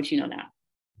 knowing what you know now.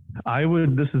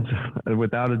 This is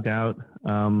without a doubt.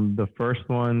 The first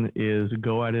one is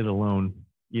go at it alone.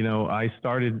 I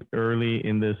started early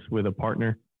in this with a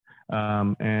partner.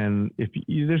 And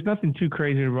there's nothing too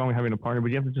crazy wrong with having a partner, but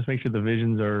you have to just make sure the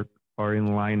visions are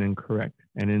in line and correct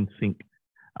and in sync.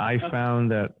 I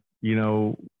found that,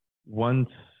 once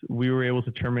we were able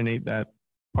to terminate that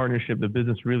partnership, the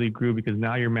business really grew, because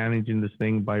now you're managing this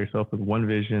thing by yourself with one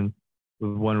vision,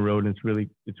 with one road. And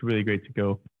it's really great to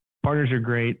go. Partners are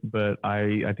great, but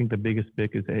I think the biggest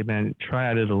pick is, hey man, try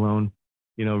at it alone.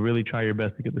 Really try your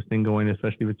best to get this thing going,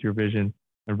 especially with your vision,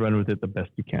 and run with it the best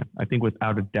you can. I think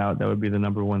without a doubt, that would be the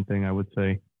number one thing I would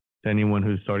say to anyone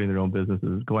who's starting their own business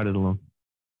is go at it alone.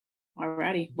 All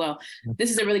righty. Well, this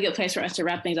is a really good place for us to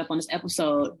wrap things up on this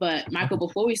episode. But Michael,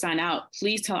 before we sign out,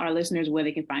 please tell our listeners where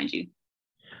they can find you.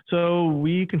 So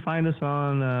we can find us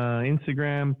on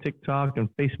Instagram, TikTok, and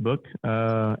Facebook,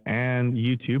 and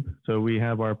YouTube. So we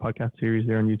have our podcast series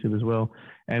there on YouTube as well.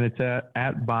 And it's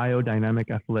at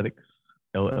Biodynamic Athletics,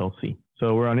 LLC.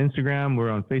 So we're on Instagram,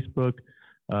 we're on Facebook,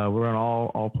 we're on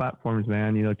all platforms,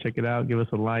 man. Check it out, give us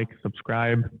a like,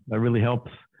 subscribe. That really helps.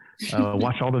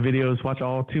 Watch all the videos, watch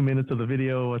all 2 minutes of the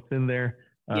video, what's in there.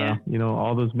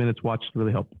 All those minutes watched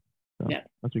really help. So that's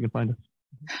where you can find us.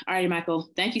 All right, Michael,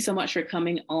 thank you so much for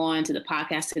coming on to the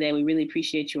podcast today. We really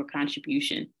appreciate your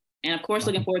contribution. And of course,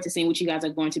 looking forward to seeing what you guys are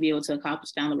going to be able to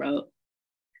accomplish down the road.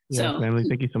 Yeah, family,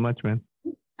 thank you so much, man.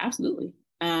 Absolutely.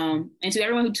 And to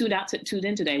everyone who tuned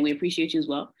in today, we appreciate you as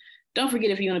well. Don't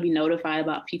forget, if you want to be notified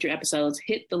about future episodes,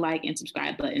 hit the like and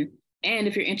subscribe button. And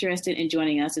if you're interested in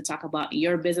joining us to talk about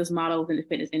your business model within the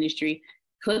fitness industry,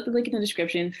 click the link in the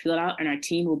description, fill it out, and our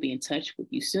team will be in touch with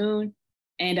you soon.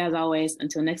 And as always,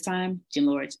 until next time, Gym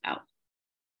Lords out.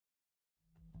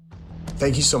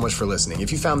 Thank you so much for listening.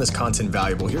 If you found this content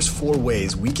valuable, here's 4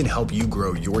 ways we can help you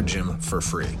grow your gym for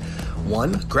free.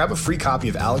 1, grab a free copy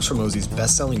of Alex Hormozi's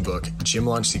best-selling book, Gym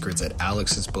Launch Secrets, at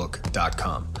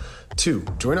alexsbook.com. 2,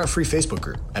 join our free Facebook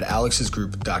group at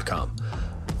alexsgroup.com.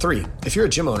 3, if you're a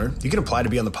gym owner, you can apply to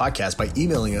be on the podcast by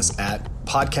emailing us at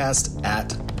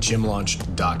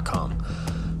podcast@gymlaunch.com.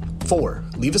 4,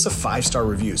 leave us a 5-star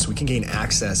review so we can gain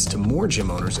access to more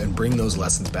gym owners and bring those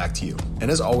lessons back to you.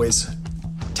 And as always,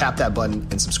 tap that button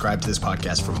and subscribe to this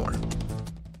podcast for more.